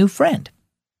reach my new friend.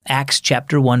 Acts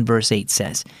chapter 1 verse 8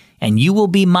 says, "And you will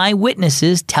be my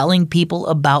witnesses, telling people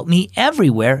about me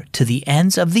everywhere to the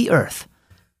ends of the earth."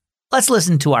 Let's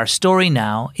listen to our story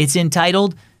now. It's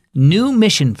entitled, New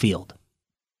Mission Field.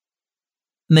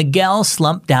 Miguel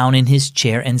slumped down in his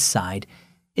chair and sighed.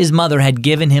 His mother had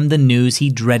given him the news he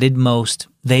dreaded most.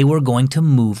 They were going to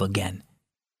move again.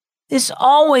 "This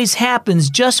always happens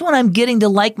just when I'm getting to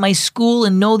like my school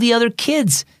and know the other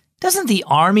kids. Doesn't the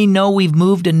Army know we've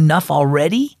moved enough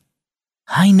already?"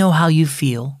 "I know how you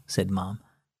feel," said Mom.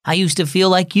 "I used to feel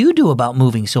like you do about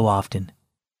moving so often."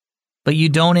 "But you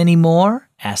don't anymore?"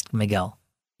 asked Miguel.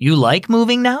 "You like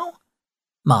moving now?"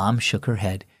 Mom shook her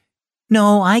head.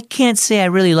 "No, I can't say I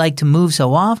really like to move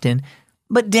so often,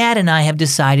 but Dad and I have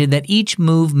decided that each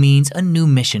move means a new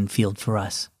mission field for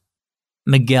us."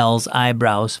 Miguel's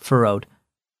eyebrows furrowed.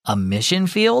 "A mission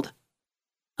field?"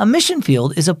 "A mission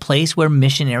field is a place where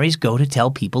missionaries go to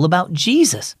tell people about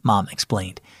Jesus," Mom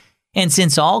explained. "And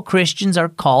since all Christians are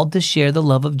called to share the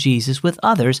love of Jesus with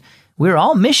others, we're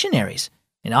all missionaries,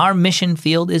 and our mission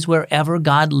field is wherever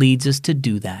God leads us to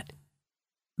do that."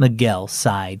 Miguel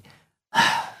sighed.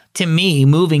 "To me,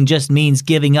 moving just means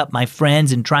giving up my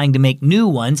friends and trying to make new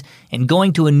ones and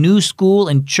going to a new school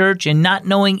and church and not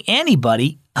knowing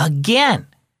anybody again."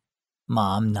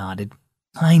 Mom nodded.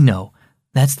 "I know.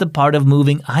 That's the part of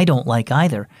moving I don't like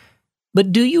either.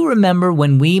 But do you remember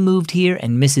when we moved here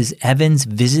and Mrs. Evans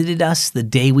visited us the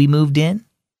day we moved in?"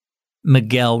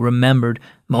 Miguel remembered,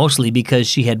 mostly because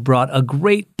she had brought a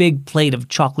great big plate of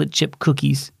chocolate chip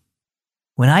cookies.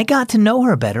 "When I got to know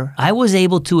her better, I was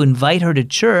able to invite her to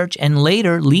church and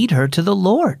later lead her to the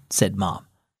Lord," said Mom.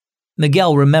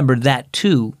 Miguel remembered that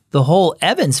too. The whole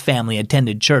Evans family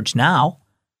attended church now.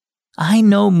 "I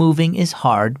know moving is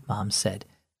hard," Mom said.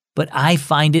 "But I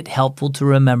find it helpful to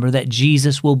remember that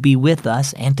Jesus will be with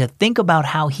us and to think about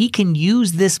how he can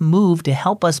use this move to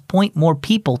help us point more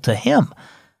people to him.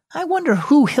 I wonder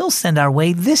who he'll send our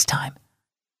way this time."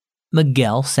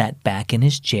 Miguel sat back in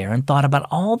his chair and thought about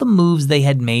all the moves they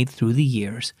had made through the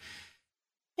years.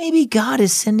 "Maybe God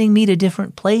is sending me to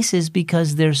different places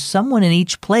because there's someone in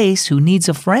each place who needs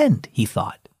a friend," he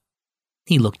thought.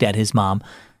 He looked at his mom.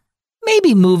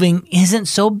 "Maybe moving isn't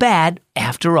so bad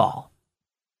after all."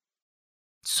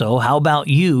 So how about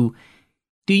you?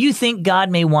 Do you think God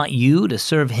may want you to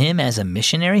serve him as a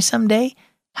missionary someday?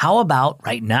 How about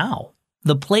right now?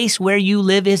 The place where you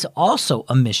live is also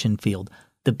a mission field.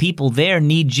 The people there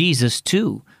need Jesus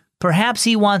too. Perhaps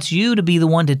he wants you to be the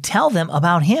one to tell them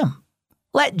about him.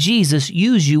 Let Jesus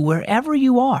use you wherever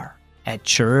you are. At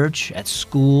church, at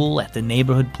school, at the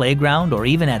neighborhood playground, or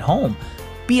even at home.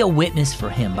 Be a witness for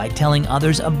him by telling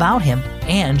others about him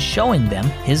and showing them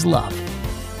his love.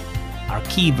 Our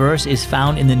key verse is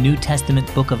found in the New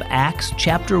Testament book of Acts,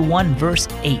 chapter 1, verse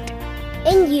 8.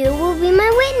 "And you will be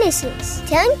my witnesses,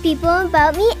 telling people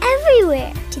about me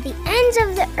everywhere, to the ends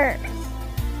of the earth."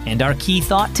 And our key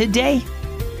thought today?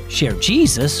 Share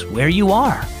Jesus where you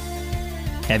are.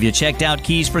 Have you checked out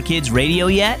Keys for Kids Radio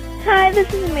yet? Hi,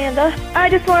 this is Amanda. I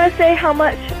just want to say how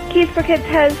much Keys for Kids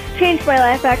has changed my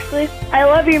life, actually. I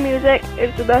love your music.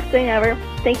 It's the best thing ever.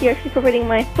 Thank you actually for putting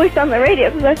my voice on the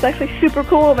radio, because that's actually super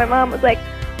cool. My mom was like,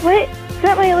 "What? Is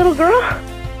that my little girl?"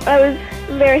 I was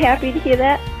very happy to hear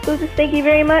that. So just thank you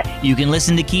very much. You can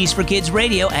listen to Keys for Kids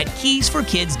Radio at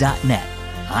keysforkids.net.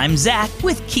 I'm Zach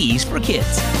with Keys for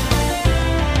Kids.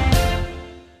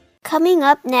 Coming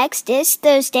up next is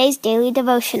Thursday's Daily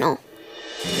Devotional.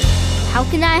 How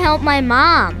can I help my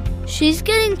mom? She's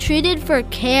getting treated for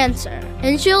cancer,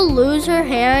 and she'll lose her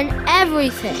hair and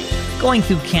everything. Going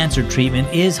through cancer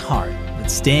treatment is hard, but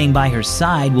staying by her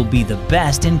side will be the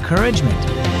best encouragement.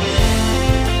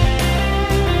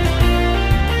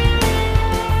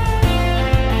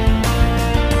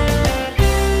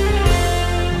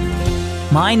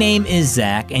 My name is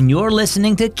Zach, and you're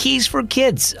listening to Keys for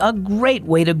Kids, a great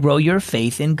way to grow your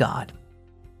faith in God.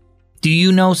 Do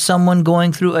you know someone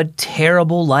going through a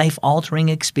terrible life-altering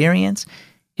experience?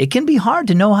 It can be hard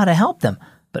to know how to help them,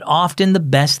 but often the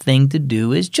best thing to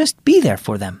do is just be there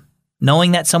for them.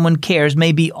 Knowing that someone cares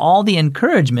may be all the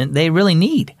encouragement they really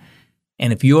need.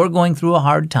 And if you're going through a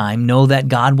hard time, know that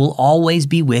God will always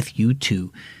be with you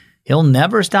too. He'll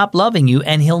never stop loving you,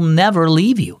 and He'll never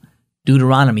leave you.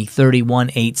 Deuteronomy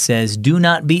 31:8 says, "Do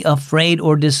not be afraid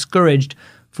or discouraged,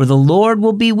 for the Lord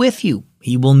will be with you.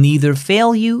 He will neither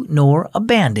fail you nor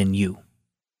abandon you."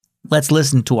 Let's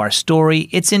listen to our story.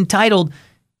 It's entitled,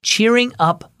 Cheering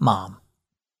Up Mom.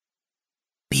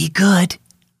 "Be good,"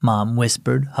 Mom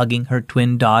whispered, hugging her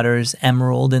twin daughters,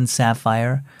 Emerald and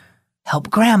Sapphire.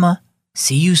 "Help Grandma.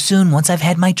 See you soon once I've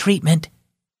had my treatment."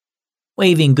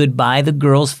 Waving goodbye, the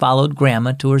girls followed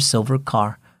Grandma to her silver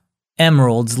car.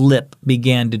 Emerald's lip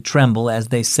began to tremble as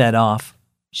they set off.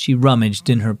 She rummaged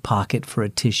in her pocket for a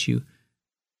tissue.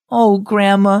 "Oh,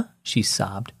 Grandma," she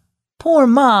sobbed. "Poor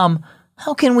Mom.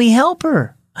 How can we help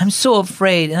her? I'm so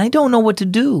afraid, and I don't know what to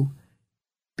do."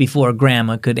 Before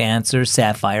Grandma could answer,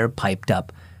 Sapphire piped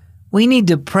up. "We need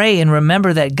to pray and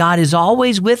remember that God is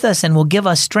always with us and will give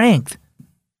us strength."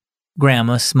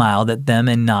 Grandma smiled at them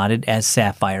and nodded as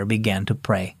Sapphire began to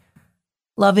pray.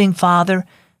 "Loving Father,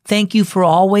 thank you for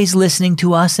always listening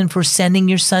to us and for sending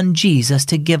your son Jesus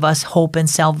to give us hope and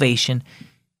salvation.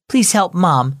 Please help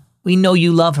Mom. We know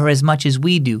you love her as much as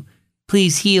we do.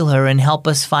 Please heal her and help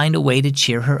us find a way to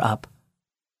cheer her up."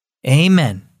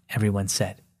 "Amen," everyone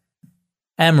said.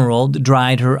 Emerald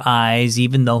dried her eyes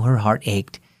even though her heart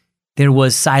ached. There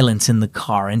was silence in the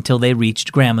car until they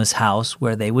reached Grandma's house,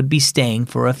 where they would be staying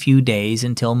for a few days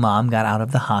until Mom got out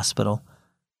of the hospital.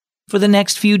 For the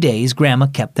next few days, Grandma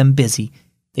kept them busy.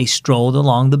 They strolled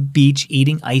along the beach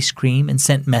eating ice cream and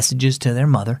sent messages to their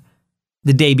mother.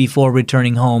 The day before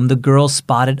returning home, the girls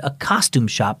spotted a costume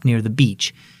shop near the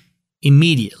beach.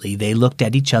 Immediately, they looked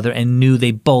at each other and knew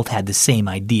they both had the same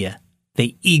idea.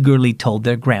 They eagerly told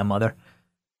their grandmother.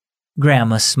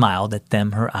 Grandma smiled at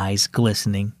them, her eyes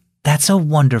glistening. "That's a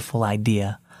wonderful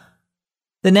idea."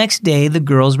 The next day, the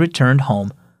girls returned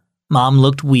home. Mom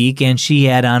looked weak, and she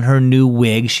had on her new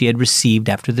wig she had received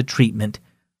after the treatment.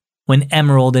 When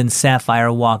Emerald and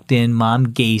Sapphire walked in, Mom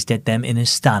gazed at them in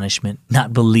astonishment,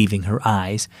 not believing her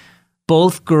eyes.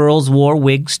 Both girls wore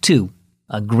wigs too,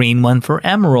 a green one for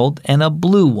Emerald and a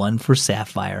blue one for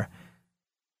Sapphire.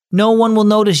 "No one will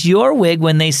notice your wig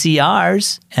when they see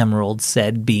ours," Emerald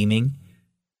said, beaming.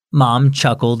 Mom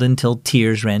chuckled until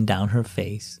tears ran down her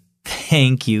face.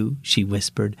 "Thank you," she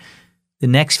whispered. "The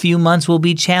next few months will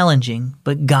be challenging,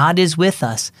 but God is with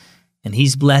us, and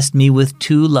He's blessed me with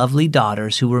 2 lovely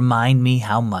daughters who remind me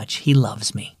how much He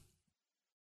loves me."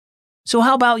 So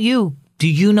how about you? Do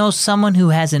you know someone who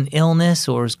has an illness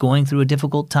or is going through a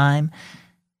difficult time?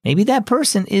 Maybe that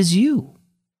person is you.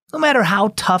 No matter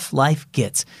how tough life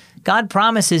gets, God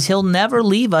promises He'll never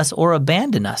leave us or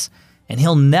abandon us, and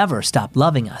He'll never stop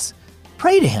loving us.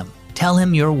 Pray to Him. Tell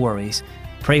Him your worries.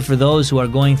 Pray for those who are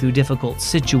going through difficult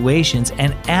situations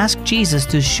and ask Jesus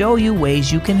to show you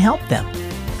ways you can help them.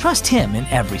 Trust Him in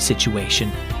every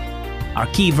situation. Our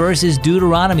key verse is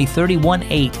Deuteronomy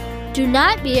 31:8. "Do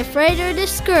not be afraid or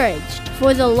discouraged,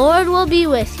 for the Lord will be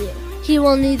with you. He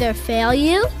will neither fail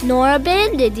you nor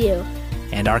abandon you."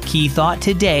 And our key thought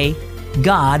today,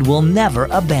 God will never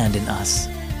abandon us.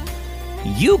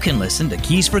 You can listen to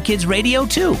Keys for Kids Radio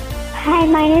too. Hi,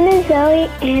 my name is Zoe,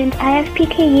 and I have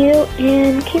PKU,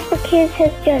 and Keys for Kids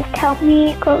has just helped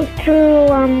me go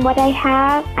through what I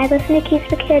have. I listen to Keys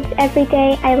for Kids every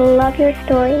day. I love your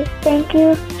stories. Thank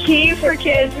you. Keys for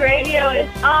Kids Radio is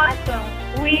awesome.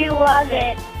 We love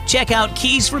it. Check out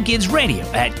Keys for Kids Radio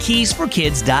at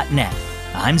keysforkids.net.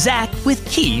 I'm Zach with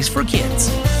Keys for Kids.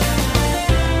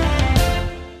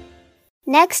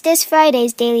 Next is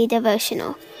Friday's Daily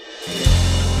Devotional.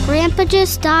 Grandpa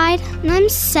just died, and I'm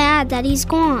sad that he's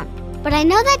gone. But I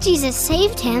know that Jesus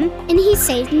saved him, and He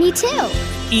saved me too.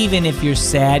 Even if you're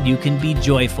sad, you can be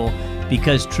joyful,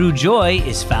 because true joy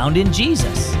is found in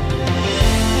Jesus.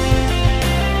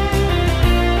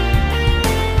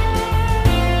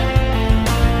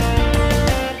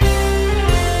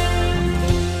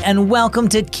 And welcome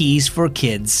to Keys for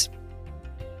Kids.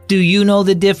 Do you know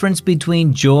the difference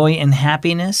between joy and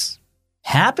happiness?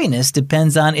 Happiness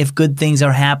depends on if good things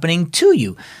are happening to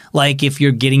you, like if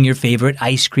you're getting your favorite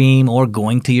ice cream or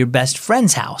going to your best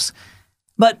friend's house.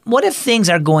 But what if things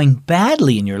are going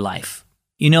badly in your life?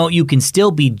 You know, you can still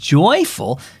be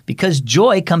joyful because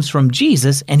joy comes from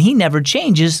Jesus and He never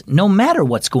changes no matter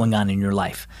what's going on in your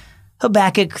life.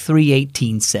 Habakkuk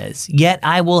 3:18 says, "Yet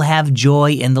I will have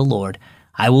joy in the Lord.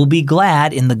 I will be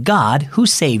glad in the God who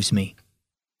saves me."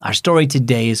 Our story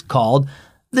today is called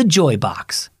The Joy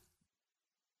Box.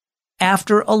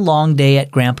 After a long day at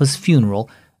Grandpa's funeral,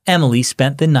 Emily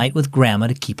spent the night with Grandma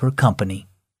to keep her company.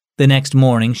 The next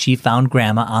morning, she found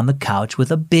Grandma on the couch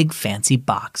with a big fancy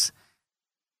box.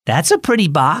 "That's a pretty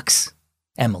box."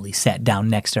 Emily sat down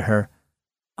next to her.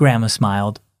 Grandma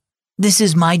smiled. "This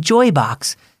is my joy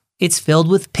box. It's filled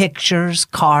with pictures,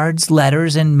 cards,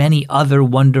 letters, and many other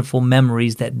wonderful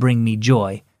memories that bring me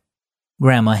joy."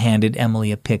 Grandma handed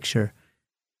Emily a picture.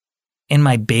 "And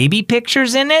my baby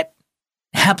picture's in it?"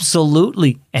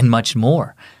 "Absolutely, and much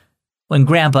more. When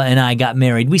Grandpa and I got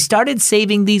married, we started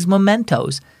saving these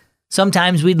mementos.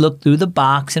 Sometimes we'd look through the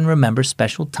box and remember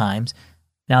special times.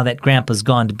 Now that Grandpa's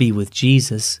gone to be with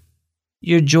Jesus,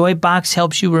 your joy box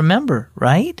helps you remember,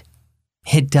 right?"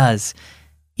 "It does.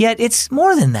 Yet it's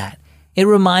more than that. It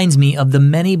reminds me of the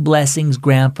many blessings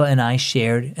Grandpa and I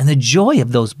shared and the joy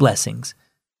of those blessings."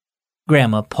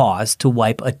 Grandma paused to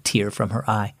wipe a tear from her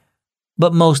eye.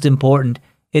 "But most important,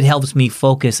 it helps me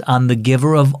focus on the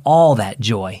giver of all that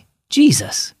joy,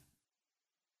 Jesus."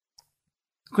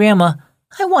 "Grandma,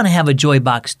 I want to have a joy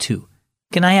box too.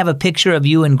 Can I have a picture of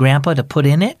you and Grandpa to put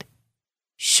in it?"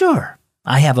 "Sure.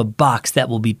 I have a box that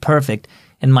will be perfect,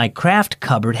 and my craft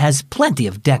cupboard has plenty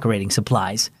of decorating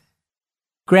supplies."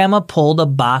 Grandma pulled a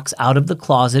box out of the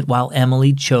closet while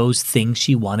Emily chose things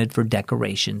she wanted for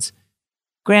decorations.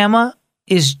 "Grandma,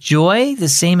 is joy the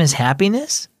same as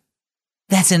happiness?"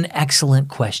 "That's an excellent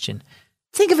question.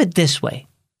 Think of it this way.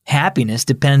 Happiness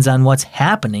depends on what's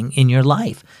happening in your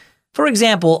life. For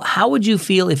example, how would you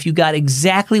feel if you got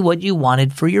exactly what you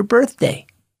wanted for your birthday?"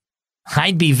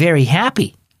 "I'd be very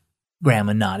happy."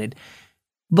 Grandma nodded.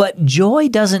 "But joy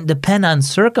doesn't depend on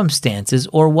circumstances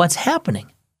or what's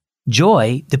happening.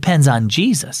 Joy depends on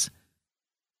Jesus."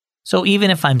 "So even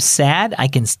if I'm sad, I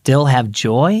can still have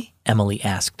joy?" Emily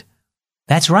asked.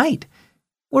 "That's right.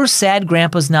 We're sad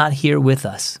Grandpa's not here with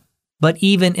us. But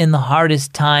even in the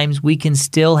hardest times, we can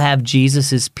still have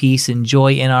Jesus' peace and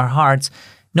joy in our hearts,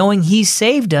 knowing He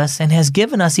saved us and has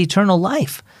given us eternal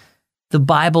life. The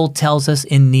Bible tells us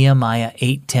in Nehemiah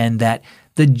 8:10 that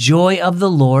the joy of the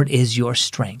Lord is your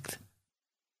strength.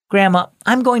 Grandma,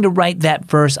 I'm going to write that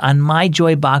verse on my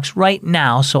joy box right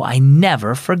now so I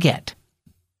never forget.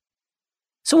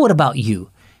 So what about you?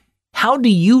 How do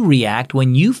you react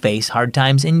when you face hard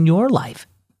times in your life?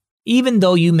 Even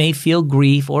though you may feel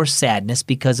grief or sadness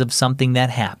because of something that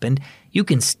happened, you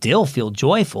can still feel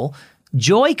joyful.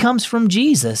 Joy comes from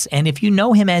Jesus, and if you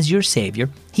know Him as your Savior,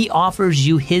 He offers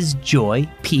you His joy,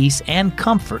 peace, and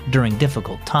comfort during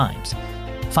difficult times.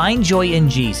 Find joy in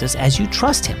Jesus as you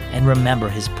trust Him and remember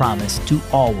His promise to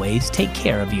always take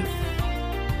care of you.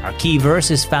 Our key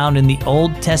verse is found in the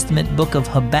Old Testament book of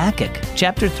Habakkuk,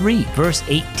 chapter 3, verse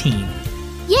 18.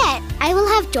 "Yet I will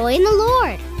have joy in the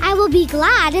Lord. I will be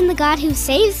glad in the God who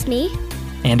saves me."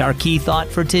 And our key thought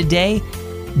for today,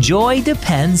 joy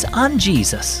depends on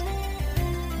Jesus.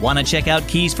 Want to check out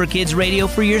Keys for Kids Radio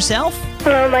for yourself?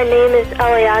 Hello, my name is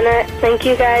Eliana. Thank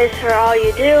you guys for all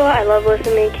you do. I love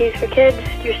listening to Keys for Kids.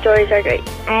 Your stories are great.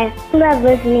 I love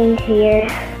listening to your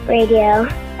radio,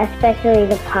 especially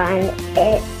the pond.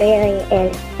 It really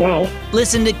is nice.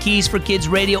 Listen to Keys for Kids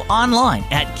Radio online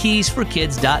at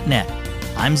keysforkids.net.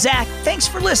 I'm Zach. Thanks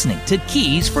for listening to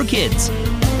Keys for Kids.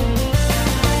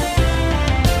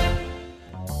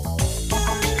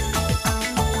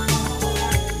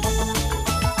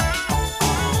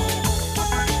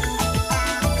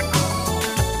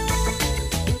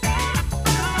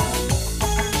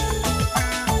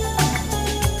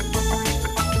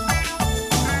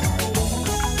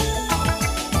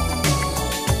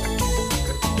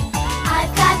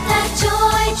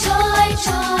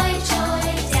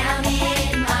 Joy down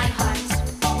in my heart,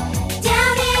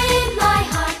 down in my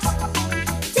heart.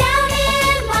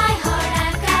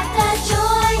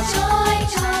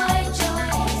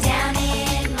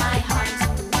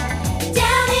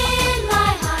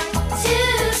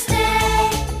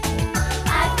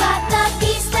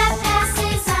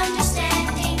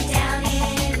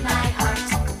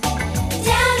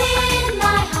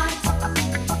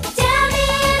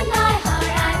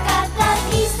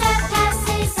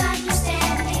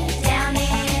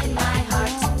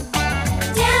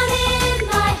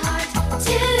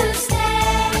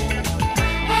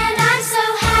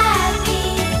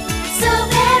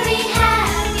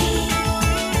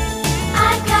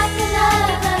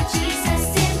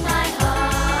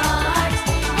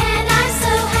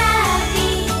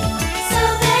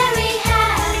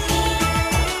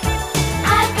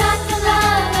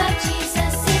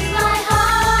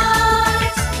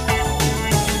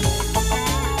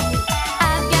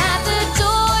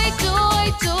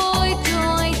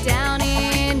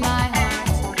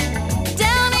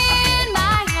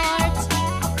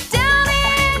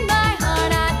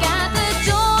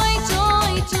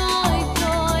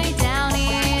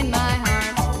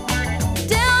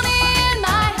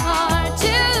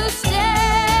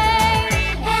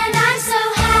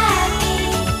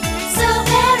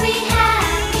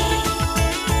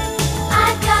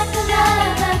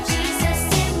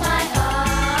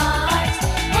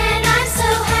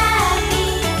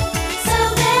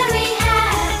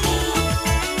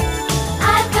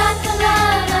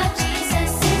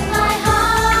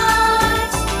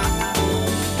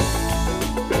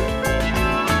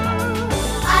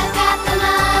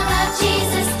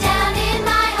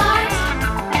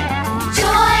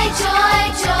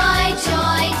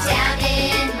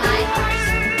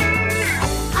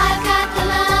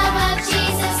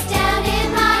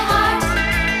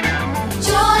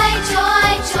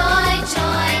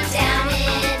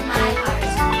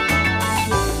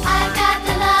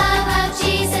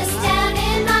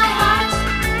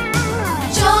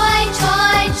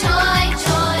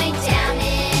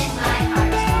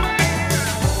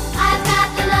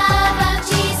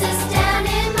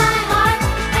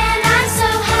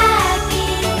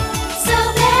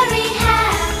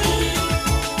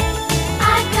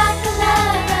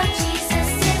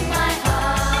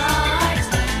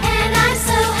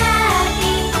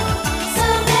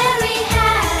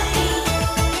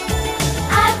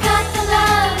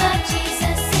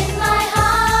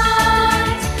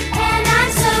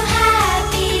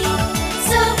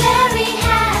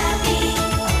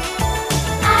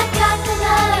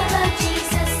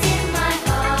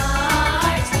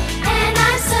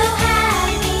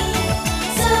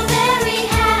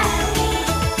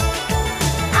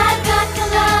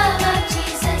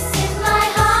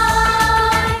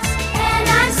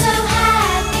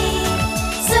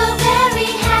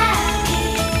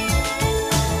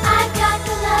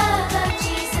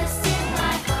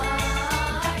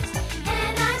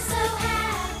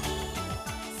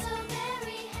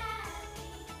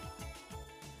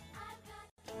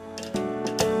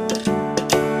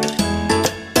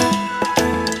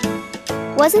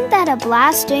 Wasn't that a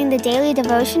blast during the daily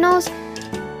devotionals?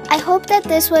 I hope that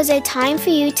this was a time for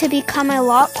you to become a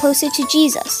lot closer to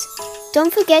Jesus.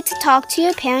 Don't forget to talk to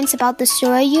your parents about the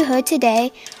story you heard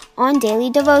today on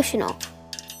Daily Devotional.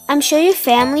 I'm sure your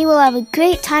family will have a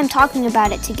great time talking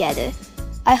about it together.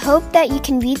 I hope that you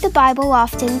can read the Bible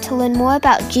often to learn more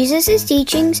about Jesus'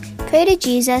 teachings, pray to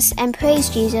Jesus, and praise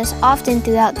Jesus often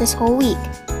throughout this whole week.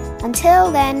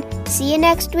 Until then, see you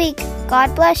next week.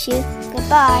 God bless you.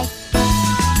 Goodbye.